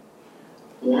doomed.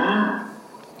 Yeah.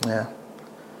 Yeah.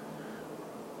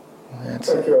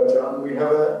 Thank you, Ajahn. We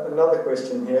have another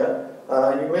question here.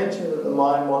 You mentioned that the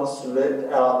mind wants to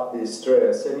let out the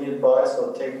stress. Any advice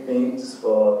or techniques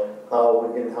for how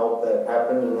we can help that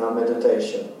happen in our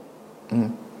meditation?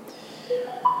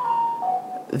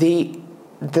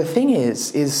 The thing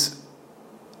is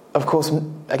of course,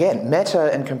 again,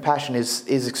 metta and compassion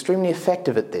is extremely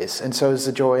effective at this, and so is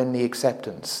the joy and the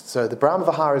acceptance. So the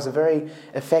Brahmaviharas are very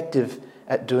effective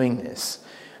at doing this.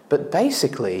 But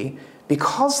basically,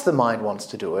 because the mind wants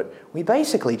to do it, we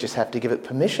basically just have to give it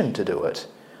permission to do it.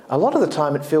 A lot of the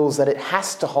time it feels that it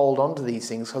has to hold on to these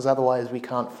things because otherwise we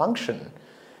can't function.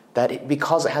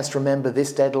 Because it has to remember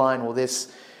this deadline or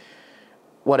this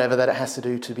whatever that it has to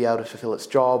do to be able to fulfill its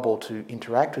job or to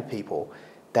interact with people,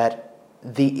 that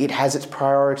it has its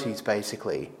priorities,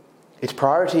 basically. Its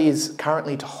priority is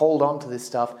currently to hold on to this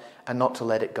stuff and not to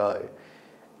let it go.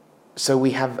 So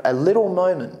we have a little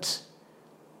moment.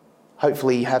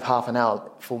 Hopefully you have half an hour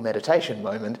full meditation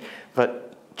moment,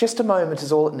 but just a moment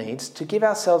is all it needs to give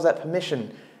ourselves that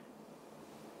permission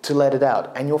to let it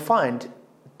out. And you'll find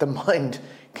the mind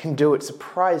can do it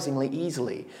surprisingly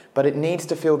easily, but it needs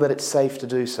to feel that it's safe to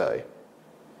do so.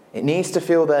 It needs to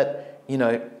feel that,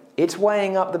 it's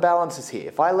weighing up the balances here.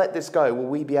 If I let this go, will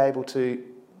we be able to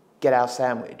get our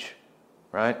sandwich,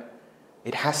 right?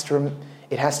 It has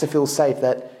to feel safe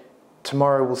that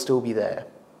tomorrow will still be there.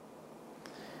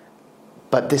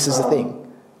 But this is the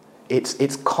thing.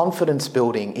 Its confidence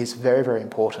building is very, very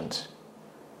important.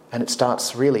 And it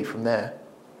starts really from there.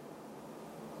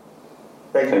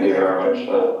 Thank you very much.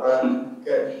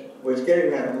 We're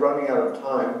running out of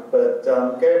time, but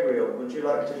Gabriel, would you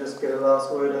like to just get a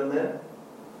last word in there?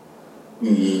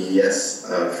 Yes.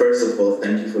 First of all,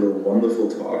 thank you for the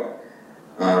wonderful talk.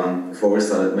 Before we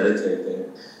started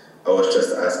meditating, I was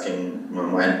just asking my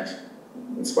mind,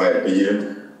 inspired by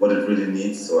you, what it really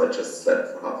needs, so I just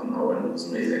slept for half an hour and it was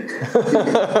amazing.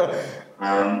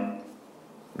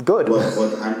 Good.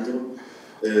 What I'm doing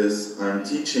is I'm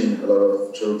teaching a lot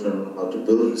of children how to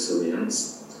build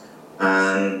resilience,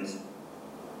 and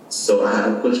so I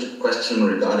have a question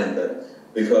regarding that,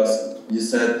 because you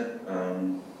said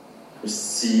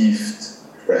perceived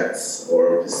threats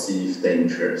or perceived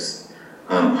dangers.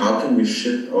 How can we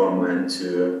shift our mind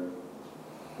to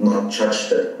not judge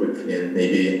that quickly and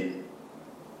maybe,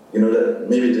 that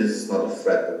maybe this is not a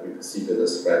threat, but we perceive it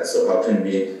as a threat. So how can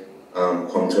we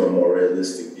come to a more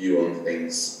realistic view on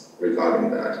things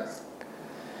regarding that?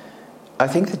 I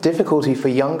think the difficulty for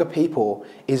younger people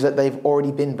is that they've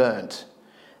already been burnt.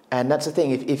 And that's the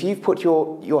thing, if you've put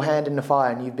your hand in the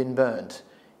fire and you've been burned,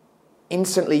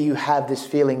 instantly you have this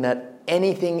feeling that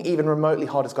anything even remotely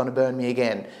hot is going to burn me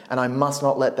again, and I must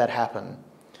not let that happen.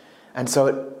 And so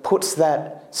it puts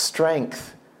that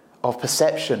strength of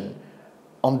perception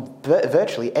on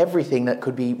virtually everything that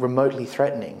could be remotely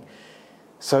threatening.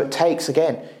 So it takes,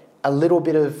 again, a little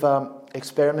bit of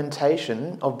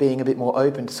experimentation of being a bit more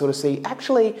open to sort of see,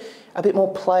 actually, a bit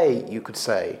more play, you could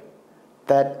say,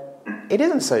 that it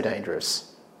isn't so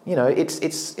dangerous. You know,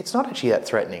 it's not actually that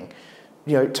threatening.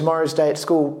 You know, tomorrow's day at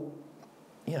school,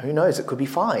 you know, who knows, it could be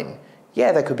fine.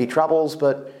 Yeah, there could be troubles,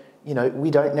 but, you know,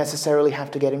 we don't necessarily have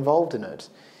to get involved in it.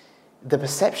 The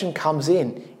perception comes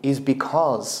in is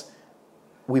because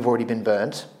we've already been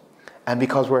burnt and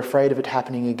because we're afraid of it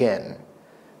happening again.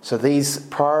 So these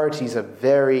priorities are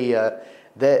very,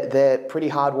 they're pretty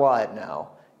hardwired now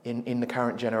in the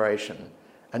current generation.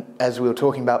 And as we were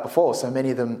talking about before, so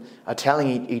many of them are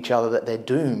telling each other that they're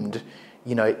doomed.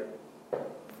 You know,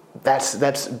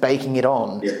 that's baking it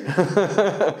on.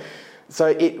 Yeah. So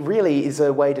it really is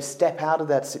a way to step out of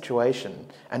that situation.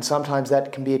 And sometimes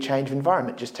that can be a change of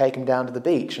environment. Just take them down to the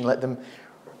beach and let them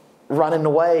run in the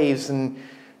waves and,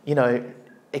 you know,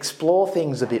 explore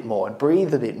things a bit more and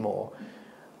breathe a bit more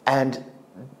and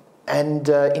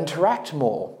interact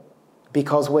more,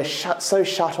 because we're so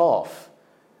shut off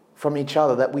from each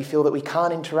other that we feel that we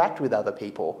can't interact with other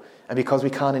people. And because we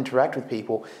can't interact with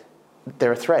people,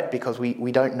 they're a threat because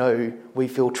we don't know, we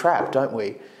feel trapped, don't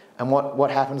we? And what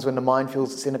happens when the mind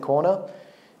feels it's in a corner?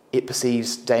 It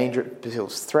perceives danger, it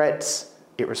perceives threats,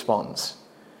 it responds.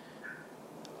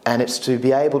 And it's to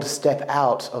be able to step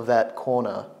out of that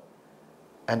corner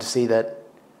and to see that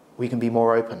we can be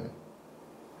more open.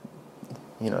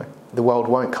 You know, the world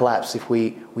won't collapse if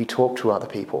we talk to other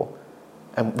people,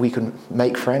 and we can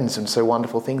make friends and so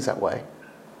wonderful things that way.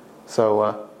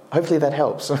 So hopefully that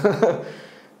helps.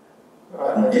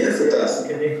 Yes, it does.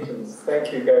 Connections.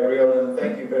 Thank you, Gabriel, and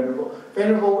thank you, Venerable.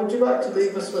 Venerable, would you like to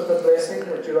leave us with a blessing?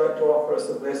 Would you like to offer us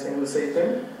a blessing this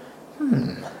evening?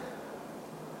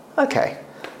 Okay.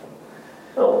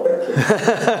 Oh, thank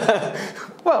you.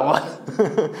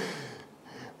 Well,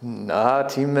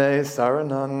 Nati me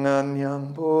saranang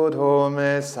anyam buddho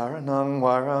me saranang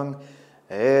warang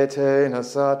ete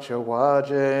nasacha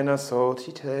waje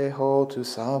nasoti te hotu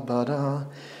sabada.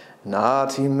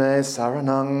 Nati me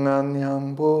saranang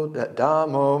anyam buddha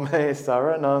damo me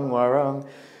saranang warang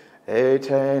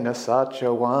ete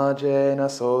nasacha waje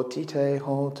nasoti te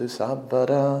hotu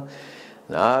sabada.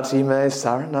 Nati me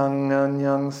saranang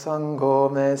anyam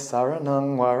sangho me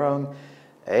saranang warang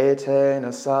ete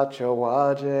nasacha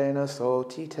waje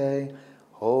nasoti te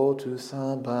hotu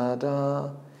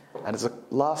sabada. And as a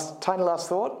tiny last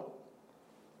thought,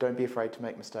 don't be afraid to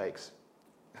make mistakes.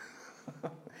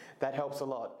 That helps a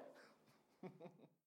lot.